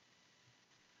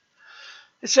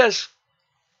 It says,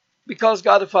 because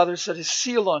God the Father set his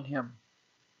seal on him.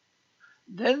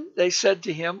 Then they said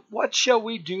to him, what shall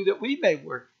we do that we may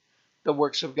work the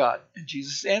works of God? And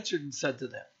Jesus answered and said to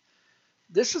them,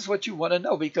 this is what you want to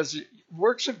know, because the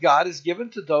works of God is given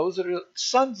to those that are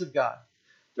sons of God.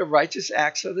 The righteous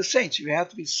acts of the saints. You have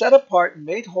to be set apart and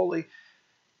made holy,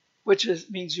 which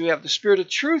means you have the spirit of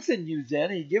truth in you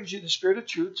then. He gives you the spirit of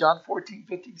truth. John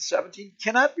 14:15-17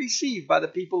 cannot be received by the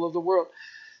people of the world.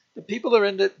 The people are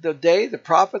in the day, the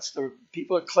prophets, the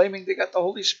people are claiming they got the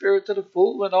Holy Spirit to the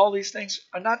full, and all these things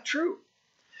are not true.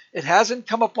 It hasn't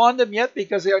come upon them yet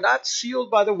because they are not sealed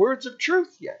by the words of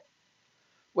truth yet.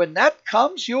 When that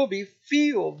comes, you'll be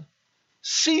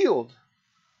sealed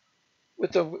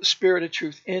with the spirit of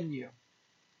truth in you,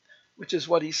 which is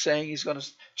what he's saying. He's going to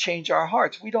change our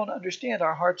hearts. We don't understand.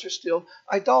 Our hearts are still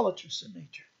idolatrous in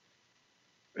nature.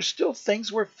 There's still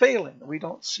things we're failing. We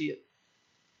don't see it.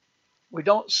 We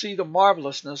don't see the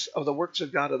marvelousness of the works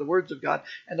of God, of the words of God.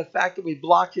 And the fact that we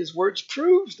block his words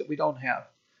proves that we don't have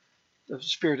the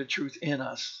spirit of truth in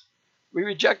us. We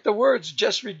reject the words.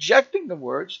 Just rejecting the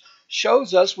words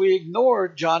shows us we ignore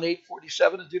John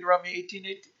 8:47 and Deuteronomy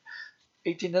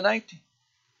 18-19.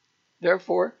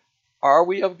 Therefore, are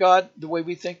we of God the way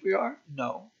we think we are?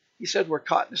 No. He said we're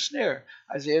caught in a snare.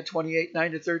 Isaiah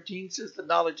 28:9-13 says the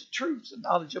knowledge of truth, the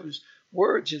knowledge of his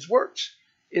words, his works,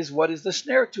 is what is the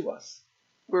snare to us.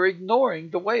 We're ignoring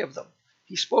the way of them.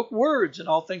 He spoke words and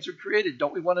all things are created.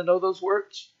 Don't we want to know those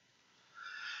words?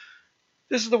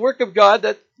 This is the work of God,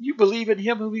 that you believe in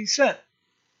him whom he sent.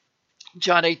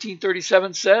 John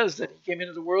 18:37 says that he came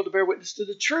into the world to bear witness to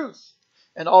the truth.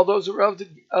 And all those who are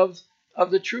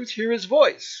of the truth hear his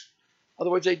voice. In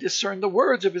other words, they discern the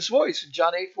words of his voice. In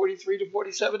John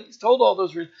 8:43-47, he's told all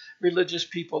those religious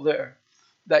people there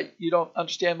that you don't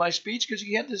understand my speech because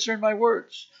you can't discern my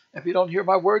words. If you don't hear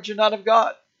my words, you're not of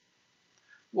God.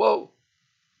 Whoa.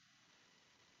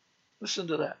 Listen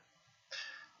to that.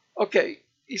 Okay,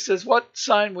 he says, what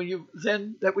sign will you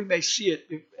then that we may see it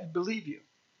and believe you?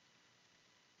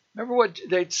 Remember what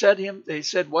they'd said to him? They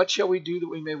said, what shall we do that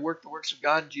we may work the works of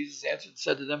God? And Jesus answered and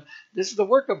said to them, this is the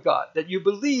work of God, that you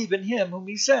believe in him whom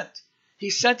he sent. He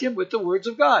sent him with the words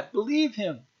of God. Believe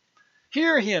him.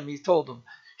 Hear him, he told them.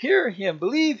 Hear him,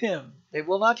 believe him. They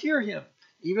will not hear him,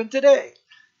 even today.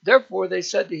 Therefore they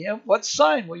said to him, what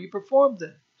sign will you perform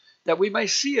then, that we may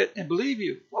see it and believe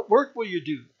you? What work will you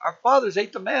do? Our fathers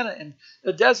ate the manna in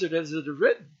the desert, as it is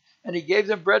written, and he gave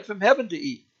them bread from heaven to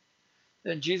eat.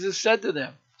 Then Jesus said to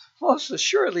them, Most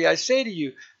assuredly, I say to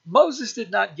you, Moses did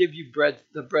not give you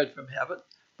the bread from heaven,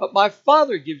 but my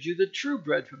Father gives you the true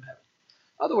bread from heaven.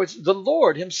 In other words, the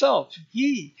Lord himself,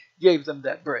 he gave them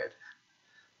that bread.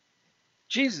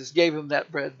 Jesus gave them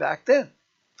that bread back then.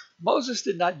 Moses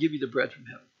did not give you the bread from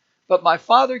heaven, but my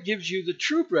Father gives you the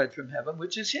true bread from heaven,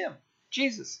 which is him,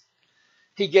 Jesus.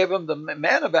 He gave them the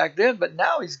manna back then, but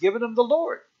now he's given them the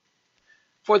Lord.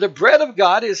 For the bread of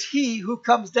God is he who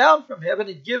comes down from heaven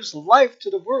and gives life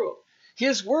to the world.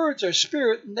 His words are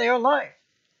spirit and they are life.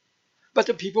 But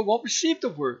the people won't receive the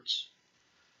words.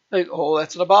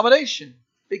 That's an abomination,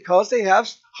 because they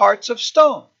have hearts of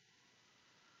stone.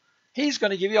 He's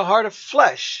going to give you a heart of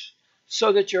flesh,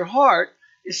 so that your heart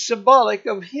is symbolic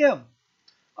of him. In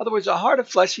other words, a heart of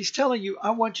flesh, he's telling you,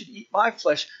 I want you to eat my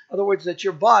flesh. In other words, that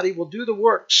your body will do the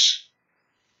works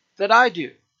that I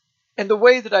do, and the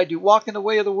way that I do, walk in the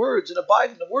way of the words and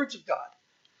abide in the words of God,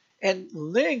 and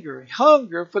linger,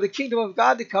 hunger for the kingdom of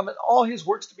God to come and all his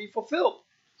works to be fulfilled.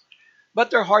 But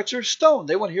their hearts are stone.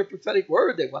 They want to hear a prophetic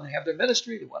word. They want to have their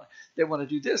ministry. They want to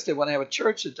do this. They want to have a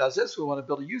church that does this. We want to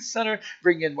build a youth center,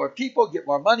 bring in more people, get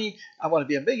more money. I want to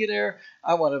be a millionaire.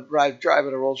 I want to drive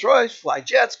in a Rolls Royce, fly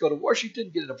jets, go to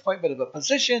Washington, get an appointment of a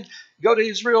position, go to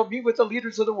Israel, meet with the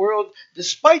leaders of the world,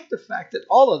 despite the fact that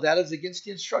all of that is against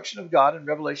the instruction of God in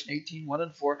Revelation 18:1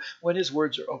 and 4, when his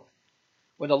words are open,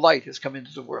 when the light has come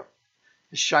into the world,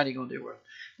 is shining on the world.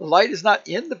 The light is not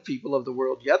in the people of the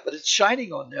world yet, but it's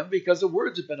shining on them because the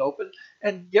words have been opened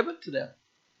and given to them.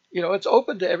 It's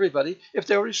open to everybody if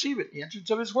they'll receive it. The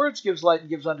entrance of his words gives light and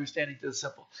gives understanding to the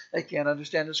simple. They can't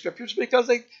understand the scriptures because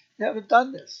they haven't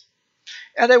done this.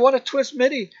 And they want to twist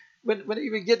many. When they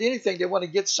even get anything, they want to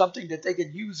get something that they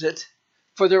can use it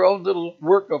for their own little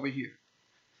work over here.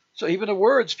 So even the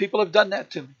words, people have done that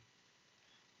to me.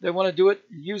 They want to do it,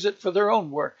 use it for their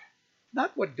own work.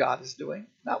 Not what God is doing,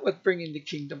 not with bringing the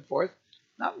kingdom forth,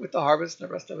 not with the harvest and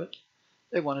the rest of it.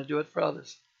 They want to do it for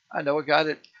others. I know a guy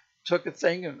that took a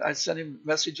thing and I sent him a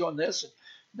message on this. And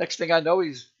next thing I know,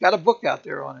 he's got a book out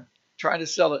there on it, trying to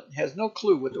sell it. He has no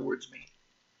clue what the words mean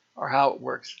or how it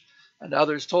works. And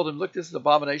others told him, look, this is an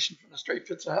abomination from the straight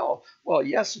pits of hell. Well,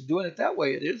 yes, doing it that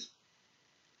way it is.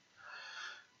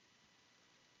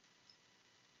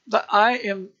 But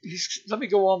let me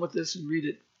go on with this and read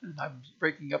it. And I'm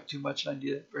breaking up too much, and I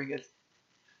need to bring it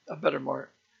more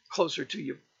closer to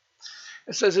you.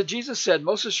 It says that Jesus said,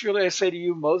 most assuredly I say to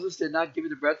you, Moses did not give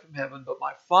you the bread from heaven, but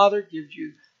my Father gives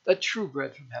you the true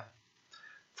bread from heaven.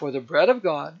 For the bread of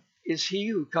God is he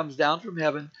who comes down from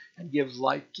heaven and gives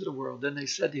life to the world. Then they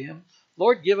said to him,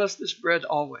 Lord, give us this bread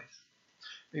always.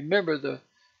 Remember,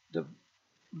 the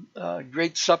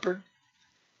Great Supper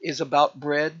is about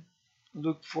bread,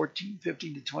 Luke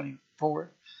 14:15-24.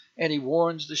 And he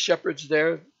warns the shepherds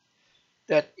there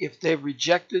that if they've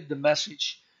rejected the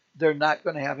message, they're not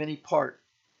going to have any part.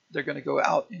 They're going to go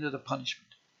out into the punishment.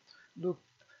 Luke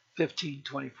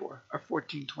 15:24 or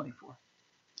 14:24.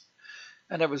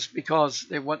 And it was because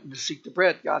they wanted to seek the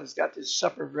bread. God has got this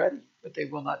supper ready, but they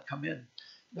will not come in.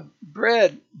 The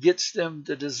bread gets them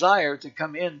the desire to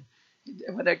come in.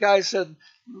 When that guy said,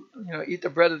 eat the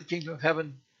bread of the kingdom of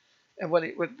heaven, and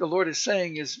what the Lord is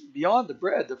saying is beyond the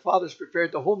bread, the Father's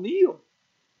prepared the whole meal.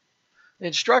 The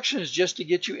instruction is just to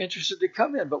get you interested to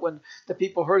come in. But when the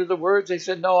people heard of the words, they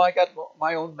said, no, I got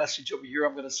my own message over here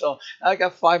I'm going to sell. I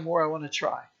got 5 more I want to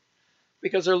try.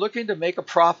 Because they're looking to make a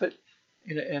profit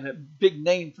and a big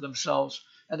name for themselves,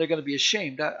 and they're going to be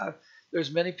ashamed.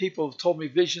 There's many people who have told me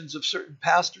visions of certain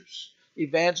pastors,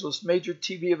 evangelists, major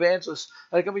TV evangelists,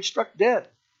 that are going to be struck dead.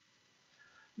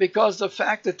 Because the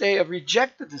fact that they have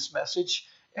rejected this message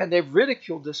and they've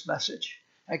ridiculed this message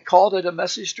and called it a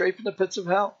message straight from the pits of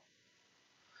hell.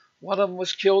 One of them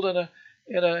was killed in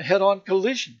a head-on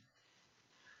collision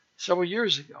several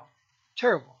years ago.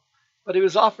 Terrible. But he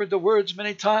was offered the words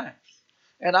many times.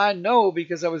 And I know,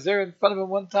 because I was there in front of him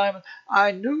one time,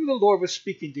 I knew the Lord was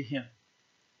speaking to him.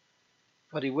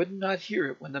 But he would not hear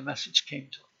it when the message came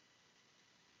to him.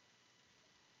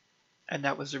 And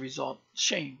that was the result.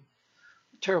 Shame.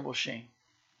 Terrible shame.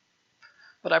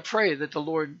 But I pray that the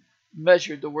Lord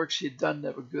measured the works he had done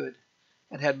that were good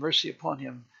and had mercy upon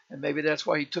him. And maybe that's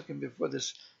why he took him before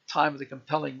this time of the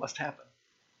compelling must happen.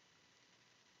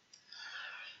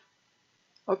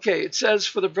 Okay, it says,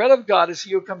 for the bread of God is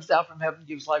he who comes down from heaven and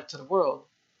gives life to the world.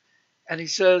 And he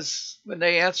says, when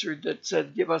they answered that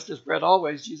said, give us this bread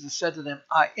always, Jesus said to them,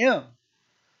 I am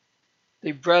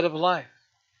the bread of life.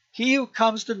 He who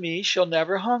comes to me shall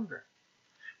never hunger.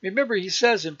 Remember, he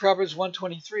says in Proverbs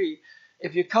 1:23,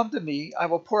 if you come to me, I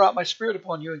will pour out my spirit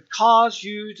upon you and cause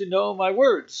you to know my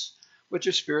words, which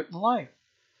are spirit and life.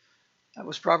 That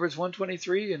was Proverbs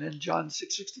 1:23, and then John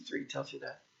 6:63 tells you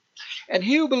that. And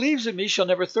he who believes in me shall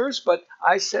never thirst, but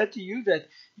I said to you that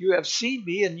you have seen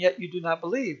me, and yet you do not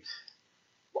believe.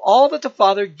 All that the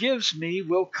Father gives me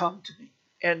will come to me,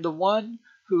 and the one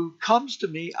who comes to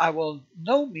me I will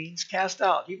no means cast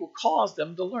out. He will cause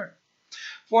them to learn.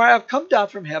 For I have come down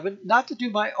from heaven not to do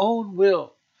my own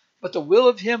will, but the will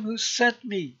of him who sent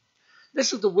me.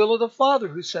 This is the will of the Father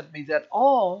who sent me, that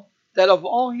of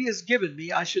all he has given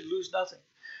me I should lose nothing,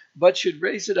 but should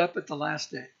raise it up at the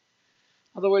last day.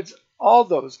 In other words, all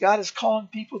those, God is calling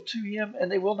people to him, and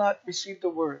they will not receive the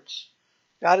words.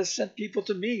 God has sent people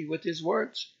to me with his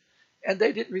words, and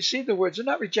they didn't receive the words. They're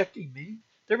not rejecting me.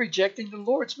 They're rejecting the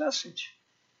Lord's message.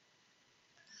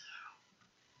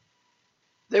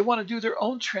 They want to do their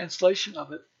own translation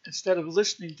of it instead of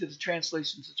listening to the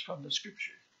translations that's from the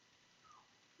Scripture.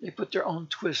 They put their own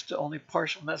twist to only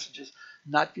partial messages,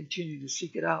 not continuing to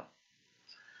seek it out.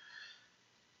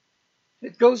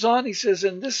 It goes on, he says,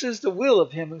 and this is the will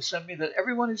of him who sent me, that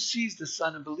everyone who sees the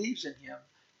Son and believes in him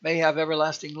may have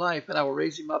everlasting life, and I will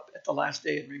raise him up at the last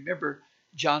day. And remember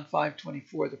John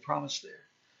 5:24, the promise there,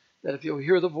 that if you'll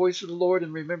hear the voice of the Lord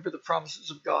and remember the promises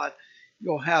of God,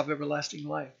 you'll have everlasting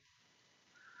life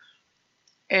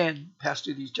and pass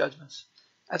through these judgments.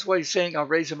 That's why he's saying, I'll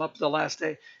raise him up at the last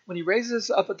day. When he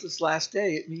raises us up at this last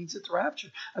day, it means it's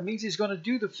rapture. It means he's going to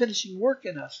do the finishing work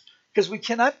in us, because we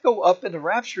cannot go up in the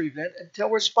rapture event until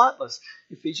we're spotless.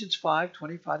 Ephesians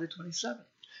 5:25-27.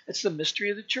 It's the mystery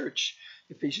of the church.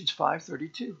 Ephesians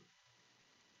 5:32.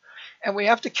 And we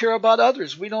have to care about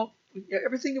others.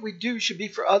 Everything that we do should be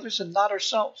for others and not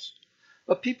ourselves.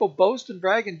 But people boast and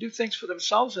brag and do things for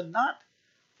themselves and not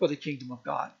for the kingdom of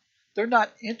God. They're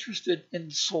not interested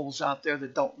in souls out there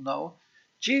that don't know.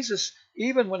 Jesus,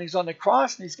 even when he's on the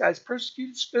cross and these guys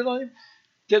persecuted, spit on him,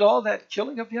 did all that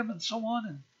killing of him and so on,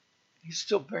 and he's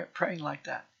still praying like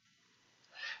that.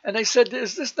 And they said,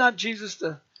 is this not Jesus?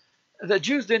 The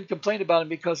Jews didn't complain about him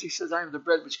because he says, I am the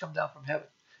bread which come down from heaven.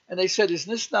 And they said, is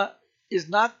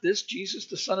not this Jesus,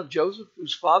 the son of Joseph,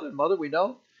 whose father and mother we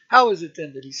know? How is it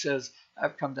then that he says,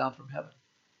 I've come down from heaven?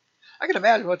 I can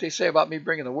imagine what they say about me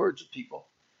bringing the words of people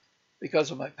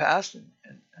because of my past and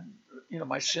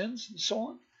my sins and so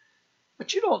on.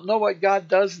 But you don't know what God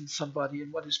does in somebody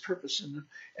and what his purpose in them.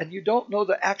 And you don't know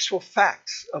the actual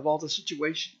facts of all the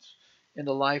situations in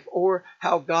the life, or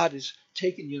how God has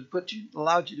taken you and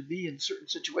allowed you to be in certain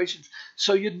situations,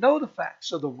 so you know the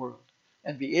facts of the world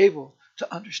and be able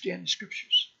to understand the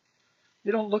Scriptures.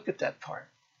 They don't look at that part.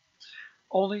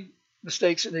 Only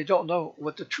mistakes, and they don't know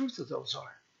what the truth of those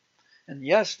are. And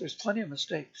yes, there's plenty of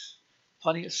mistakes,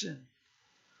 plenty of sin.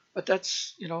 But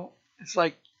that's, it's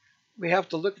like we have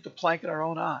to look at the plank in our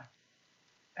own eye.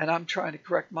 And I'm trying to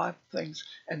correct my things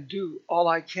and do all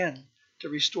I can to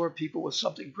restore people with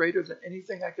something greater than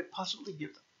anything I could possibly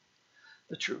give them,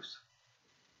 the truth.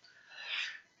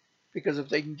 Because if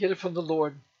they can get it from the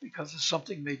Lord because of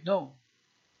something made known,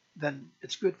 then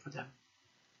it's good for them.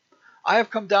 I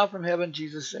have come down from heaven,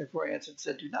 Jesus therefore answered and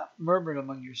said, do not murmur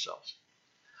among yourselves.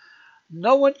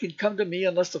 No one can come to me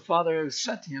unless the Father who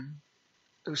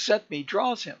sent me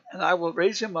draws him, and I will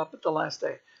raise him up at the last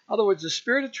day. In other words, the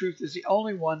Spirit of truth is the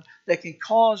only one that can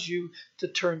cause you to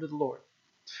turn to the Lord.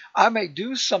 I may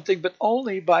do something, but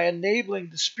only by enabling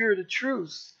the Spirit of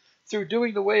truth through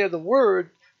doing the way of the Word,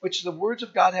 which the words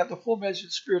of God have the full measure of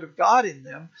the Spirit of God in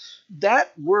them.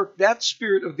 That work, that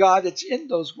Spirit of God that's in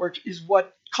those works is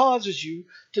what causes you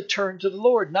to turn to the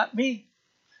Lord, not me.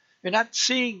 You're not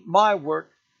seeing my work.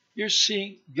 You're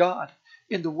seeing God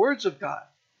in the words of God.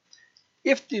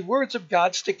 If the words of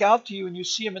God stick out to you and you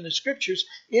see them in the Scriptures,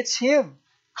 it's him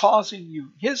causing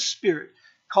you, his Spirit,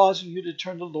 causing you to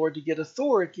turn to the Lord to get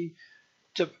authority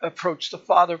to approach the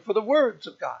Father for the words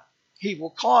of God. He will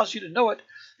cause you to know it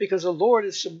because the Lord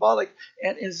is symbolic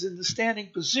and is in the standing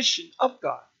position of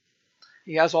God.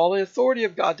 He has all the authority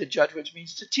of God to judge, which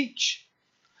means to teach.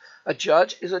 A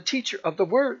judge is a teacher of the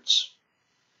words.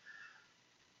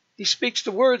 He speaks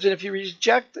the words, and if you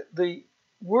reject the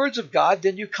words of God,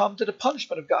 then you come to the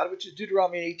punishment of God, which is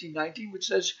Deuteronomy 18:19, which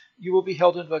says you will be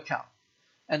held into account.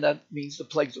 And that means the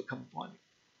plagues will come upon you.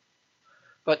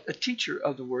 But a teacher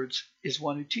of the words is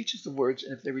one who teaches the words,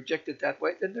 and if they reject it that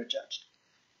way, then they're judged.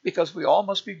 Because we all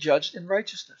must be judged in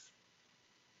righteousness.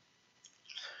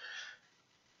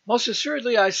 Most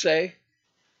assuredly I say,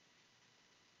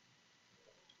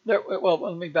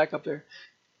 let me back up there.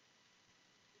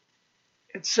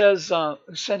 It says,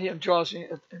 send him, draws me,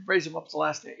 and raise him up to the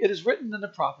last day. It is written in the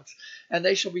prophets, and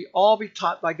they shall all be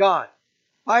taught by God.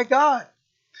 By God.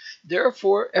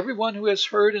 Therefore, everyone who has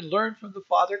heard and learned from the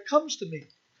Father comes to me.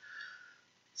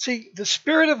 See, the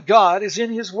Spirit of God is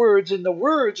in his words, and the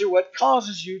words are what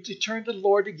causes you to turn to the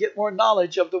Lord to get more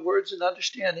knowledge of the words and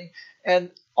understanding, and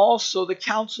also the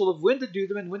counsel of when to do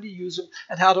them and when to use them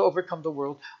and how to overcome the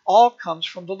world. All comes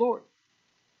from the Lord.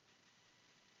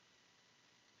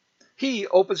 He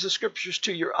opens the scriptures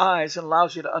to your eyes and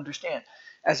allows you to understand,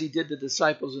 as he did the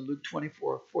disciples in Luke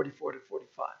 24:44 to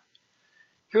 45.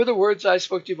 Hear the words I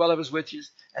spoke to you while I was with you,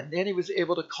 and then he was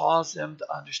able to cause them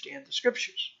to understand the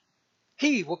scriptures.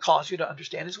 He will cause you to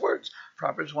understand his words.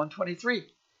 Proverbs 1:23.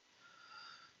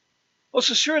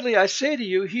 Most assuredly I say to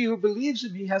you, he who believes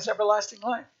in me has everlasting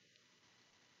life.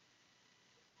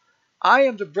 I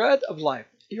am the bread of life.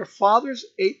 Your fathers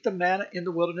ate the manna in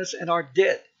the wilderness and are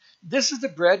dead. This is the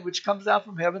bread which comes down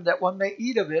from heaven, that one may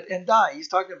eat of it and die. He's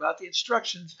talking about the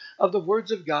instructions of the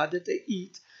words of God, that they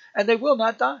eat and they will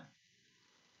not die.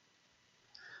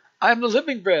 I am the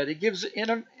living bread. It gives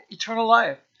eternal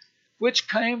life, which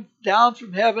came down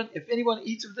from heaven. If anyone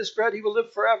eats of this bread, he will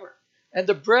live forever. And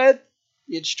the bread,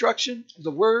 the instruction,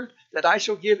 the word that I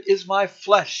shall give is my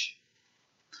flesh,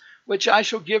 which I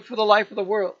shall give for the life of the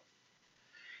world.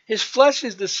 His flesh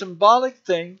is the symbolic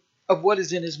thing of what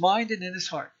is in his mind and in his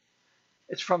heart.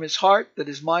 It's from his heart that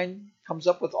his mind comes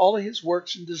up with all of his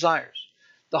works and desires.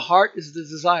 The heart is the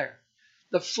desire.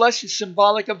 The flesh is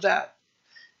symbolic of that.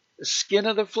 The skin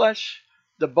of the flesh,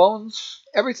 the bones,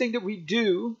 everything that we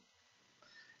do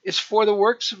is for the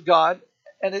works of God,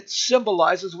 and it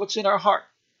symbolizes what's in our heart.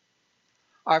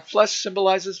 Our flesh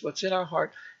symbolizes what's in our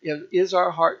heart. Is our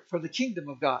heart for the kingdom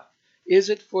of God? Is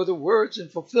it for the words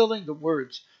and fulfilling the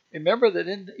words? Remember that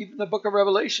in even the book of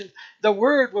Revelation, the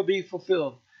word will be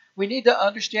fulfilled. We need to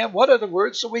understand what are the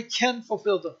words so we can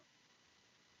fulfill them.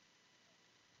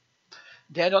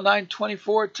 Daniel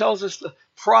 9:24 tells us the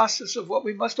process of what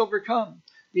we must overcome,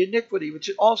 the iniquity, which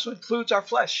also includes our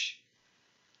flesh.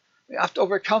 We have to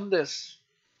overcome this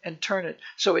and turn it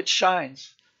so it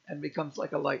shines and becomes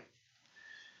like a light.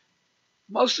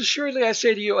 Most assuredly I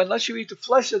say to you, unless you eat the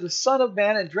flesh of the Son of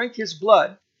Man and drink his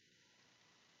blood,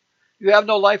 you have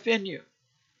no life in you.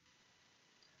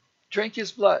 Drink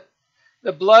his blood.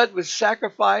 The blood was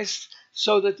sacrificed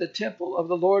so that the temple of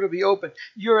the Lord will be open.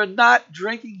 You're not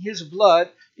drinking his blood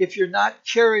if you're not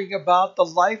caring about the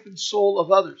life and soul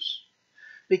of others.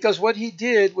 Because what he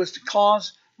did was to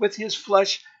cause with his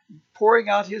flesh, pouring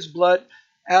out his blood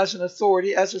as an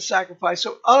authority, as a sacrifice,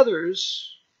 so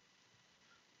others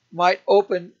might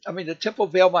the temple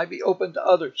veil might be open to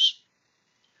others.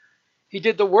 He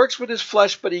did the works with his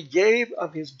flesh, but he gave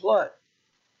of his blood.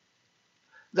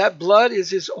 That blood is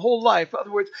his whole life. In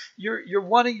other words, you're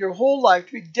wanting your whole life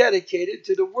to be dedicated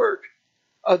to the work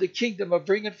of the kingdom of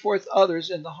bringing forth others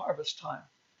in the harvest time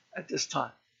at this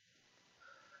time.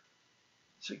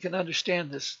 So you can understand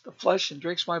this. The flesh and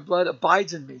drinks my blood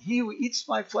abides in me. He who eats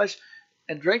my flesh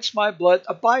and drinks my blood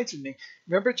abides in me.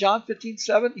 Remember John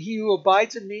 15:7? He who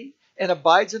abides in me and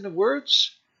abides in the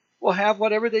words will have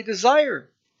whatever they desire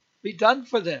be done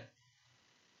for them.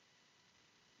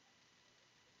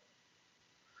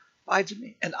 Abides in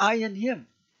me, and I in him.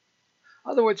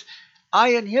 In other words, I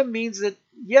in him means that,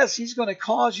 yes, he's going to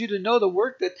cause you to know the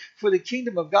work that for the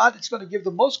kingdom of God, it's going to give the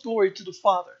most glory to the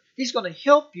Father. He's going to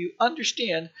help you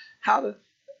understand how to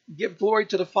give glory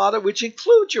to the Father, which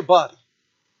includes your body.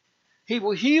 He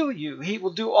will heal you. He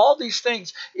will do all these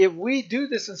things. If we do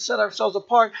this and set ourselves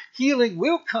apart, healing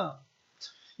will come.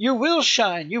 You will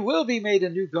shine. You will be made a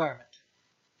new garment.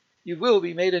 You will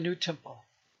be made a new temple.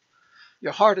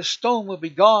 Your heart of stone will be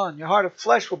gone. Your heart of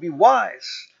flesh will be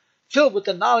wise, filled with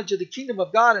the knowledge of the kingdom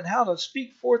of God and how to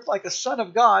speak forth like a son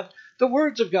of God, the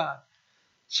words of God,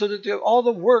 so that all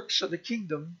the works of the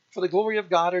kingdom for the glory of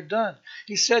God are done.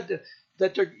 He said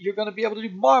that you're going to be able to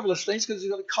do marvelous things because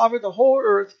he's going to cover the whole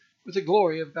earth with the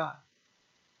glory of God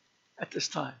at this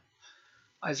time.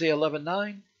 Isaiah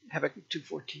 11:9, Habakkuk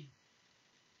 2:14.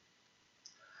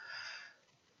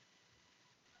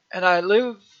 And I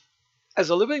live as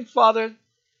a living Father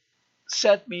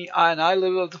sent me, and I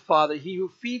live of the Father. He who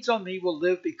feeds on me will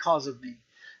live because of me.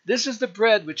 This is the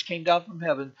bread which came down from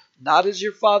heaven, not as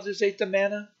your fathers ate the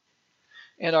manna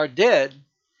and are dead.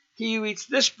 He who eats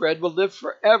this bread will live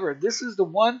forever. This is the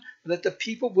one that the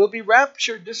people will be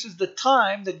raptured. This is the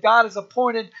time that God has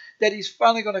appointed that he's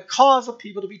finally going to cause the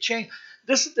people to be changed.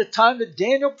 This is the time that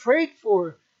Daniel prayed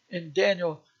for in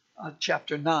Daniel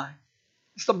chapter 9.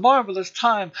 It's the marvelous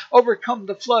time. Overcome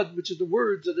the flood, which is the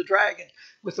words of the dragon,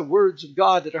 with the words of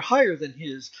God that are higher than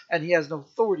his, and he has no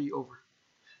authority over.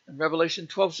 In Revelation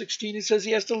 12:16, he says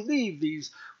he has to leave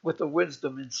these with the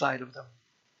wisdom inside of them.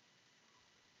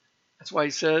 That's why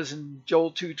he says in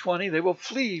Joel 2:20, they will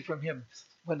flee from him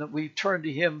when we turn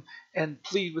to him and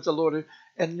plead with the Lord.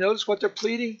 And notice what they're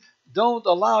pleading. Don't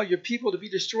allow your people to be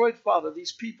destroyed, Father.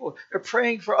 These people are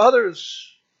praying for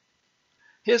others.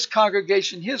 His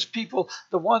congregation, his people,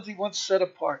 the ones he wants set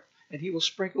apart. And he will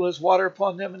sprinkle his water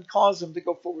upon them and cause them to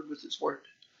go forward with his word.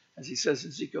 As he says in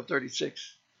Ezekiel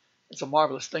 36. It's a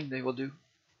marvelous thing they will do.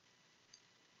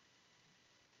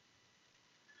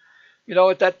 You know,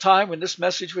 at that time when this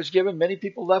message was given, many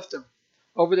people left him.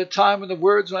 Over the time when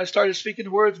I started speaking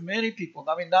the words, many people,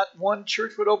 not one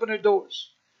church would open their doors.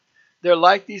 They're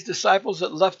like these disciples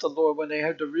that left the Lord when they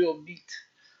had the real meat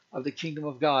of the kingdom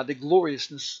of God, the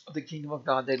gloriousness of the kingdom of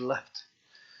God. They left.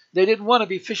 They didn't want to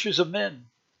be fishers of men.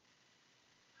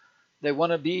 They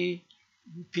want to be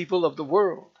people of the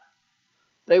world.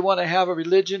 They want to have a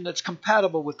religion that's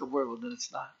compatible with the world, and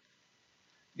it's not.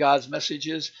 God's message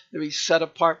is that we set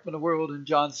apart from the world in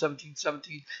John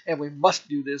 17:17, and we must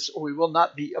do this or we will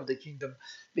not be of the kingdom.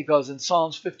 Because in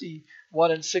Psalms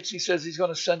 51:6 he says he's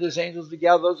going to send his angels to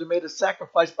gather those who made a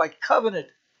sacrifice by covenant.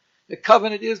 The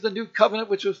covenant is the new covenant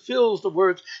which fulfills the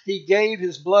words. He gave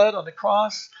his blood on the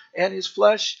cross and his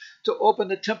flesh to open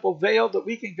the temple veil that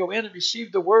we can go in and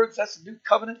receive the words. That's the new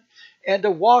covenant. And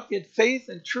to walk in faith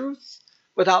and truth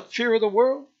without fear of the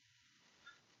world.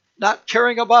 Not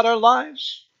caring about our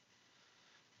lives,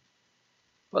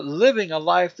 but living a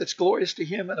life that's glorious to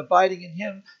him and abiding in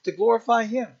him to glorify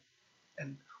him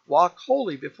and walk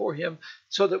holy before him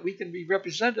so that we can be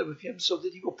representative of him so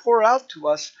that he will pour out to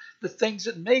us the things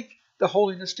that make the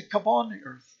holiness to come on the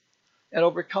earth and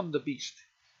overcome the beast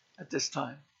at this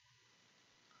time.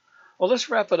 Well, let's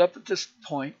wrap it up at this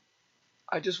point.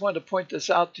 I just wanted to point this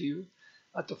out to you,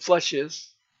 what the flesh is.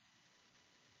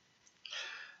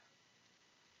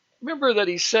 Remember that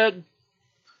he said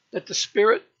that the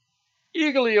Spirit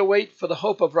eagerly await for the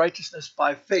hope of righteousness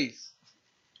by faith.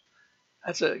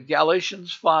 That's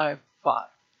Galatians 5:5.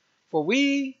 For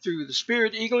we, through the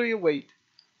Spirit, eagerly await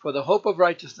for the hope of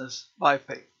righteousness by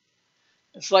faith.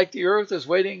 It's like the earth is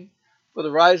waiting for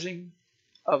the rising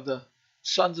of the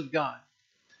sons of God.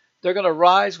 They're going to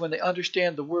rise when they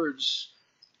understand the words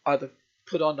are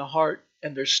put on the heart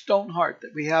and their stone heart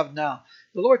that we have now.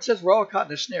 The Lord says we're all caught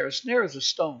in a snare. A snare is a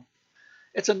stone.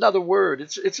 It's another word.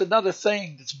 It's another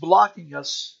thing that's blocking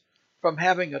us from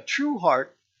having a true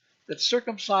heart that's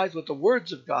circumcised with the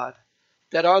words of God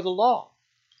that are the law.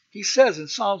 He says in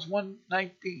Psalms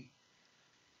 119,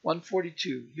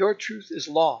 142, your truth is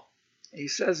law. And he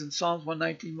says in Psalms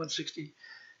 119, 160,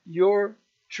 your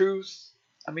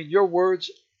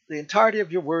words, the entirety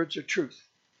of your words are truth.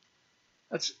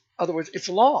 That's, in other words, it's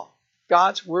law.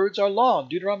 God's words are law.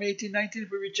 Deuteronomy 18:19,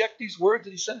 if we reject these words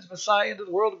that he sent his Messiah into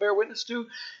the world to bear witness to,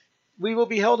 we will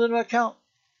be held into account.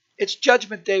 It's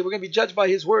judgment day. We're going to be judged by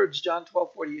his words, John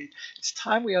 12:48. It's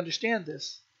time we understand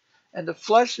this. And the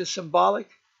flesh is symbolic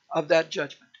of that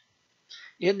judgment.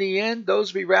 In the end, those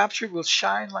to be raptured will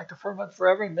shine like the firmament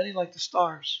forever and many like the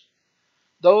stars.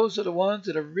 Those are the ones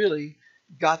that have really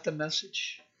got the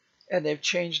message. And they've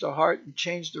changed their heart and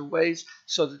changed their ways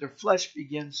so that their flesh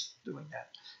begins doing that.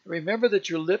 Remember that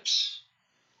your lips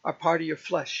are part of your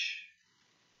flesh.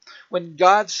 When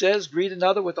God says greet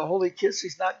another with a holy kiss,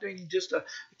 he's not doing just a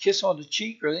kiss on the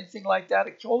cheek or anything like that.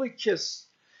 A holy kiss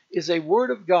is a word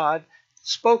of God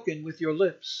spoken with your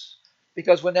lips.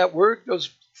 Because when that word goes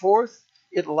forth,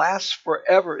 it lasts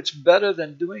forever. It's better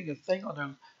than doing a thing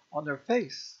on their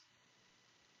face.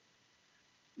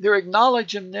 They're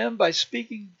acknowledging them by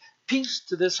speaking peace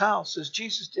to this house, as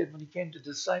Jesus did when he came to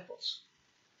disciples.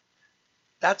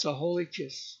 That's a holy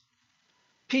kiss.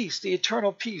 Peace, the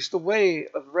eternal peace, the way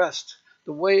of rest,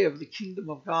 the way of the kingdom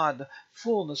of God, the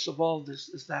fullness of all this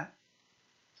is that.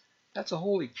 That's a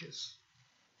holy kiss.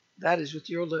 That is with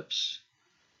your lips.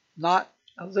 Not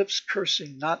a lips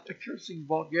cursing, not a cursing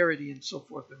vulgarity and so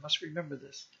forth. We must remember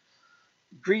this.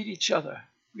 Greet each other.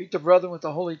 Greet the brethren with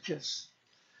a holy kiss.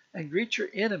 And greet your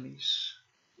enemies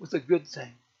with a good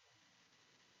thing.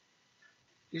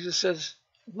 Jesus says,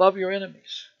 love your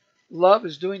enemies. Love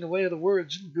is doing the way of the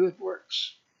words and good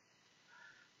works.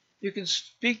 You can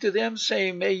speak to them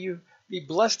saying, may you be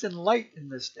blessed in light in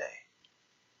this day.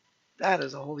 That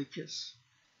is a holy kiss.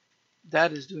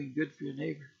 That is doing good for your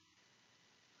neighbor.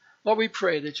 Lord, we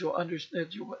pray that you'll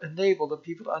enable the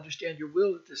people to understand your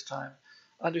will at this time,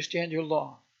 understand your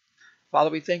law. Father,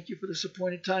 we thank you for this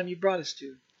appointed time you brought us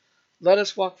to. Let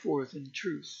us walk forth in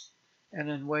truth and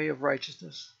in way of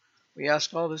righteousness. We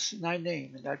ask all this in thy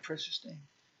name, in thy precious name.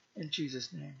 In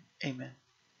Jesus' name, amen.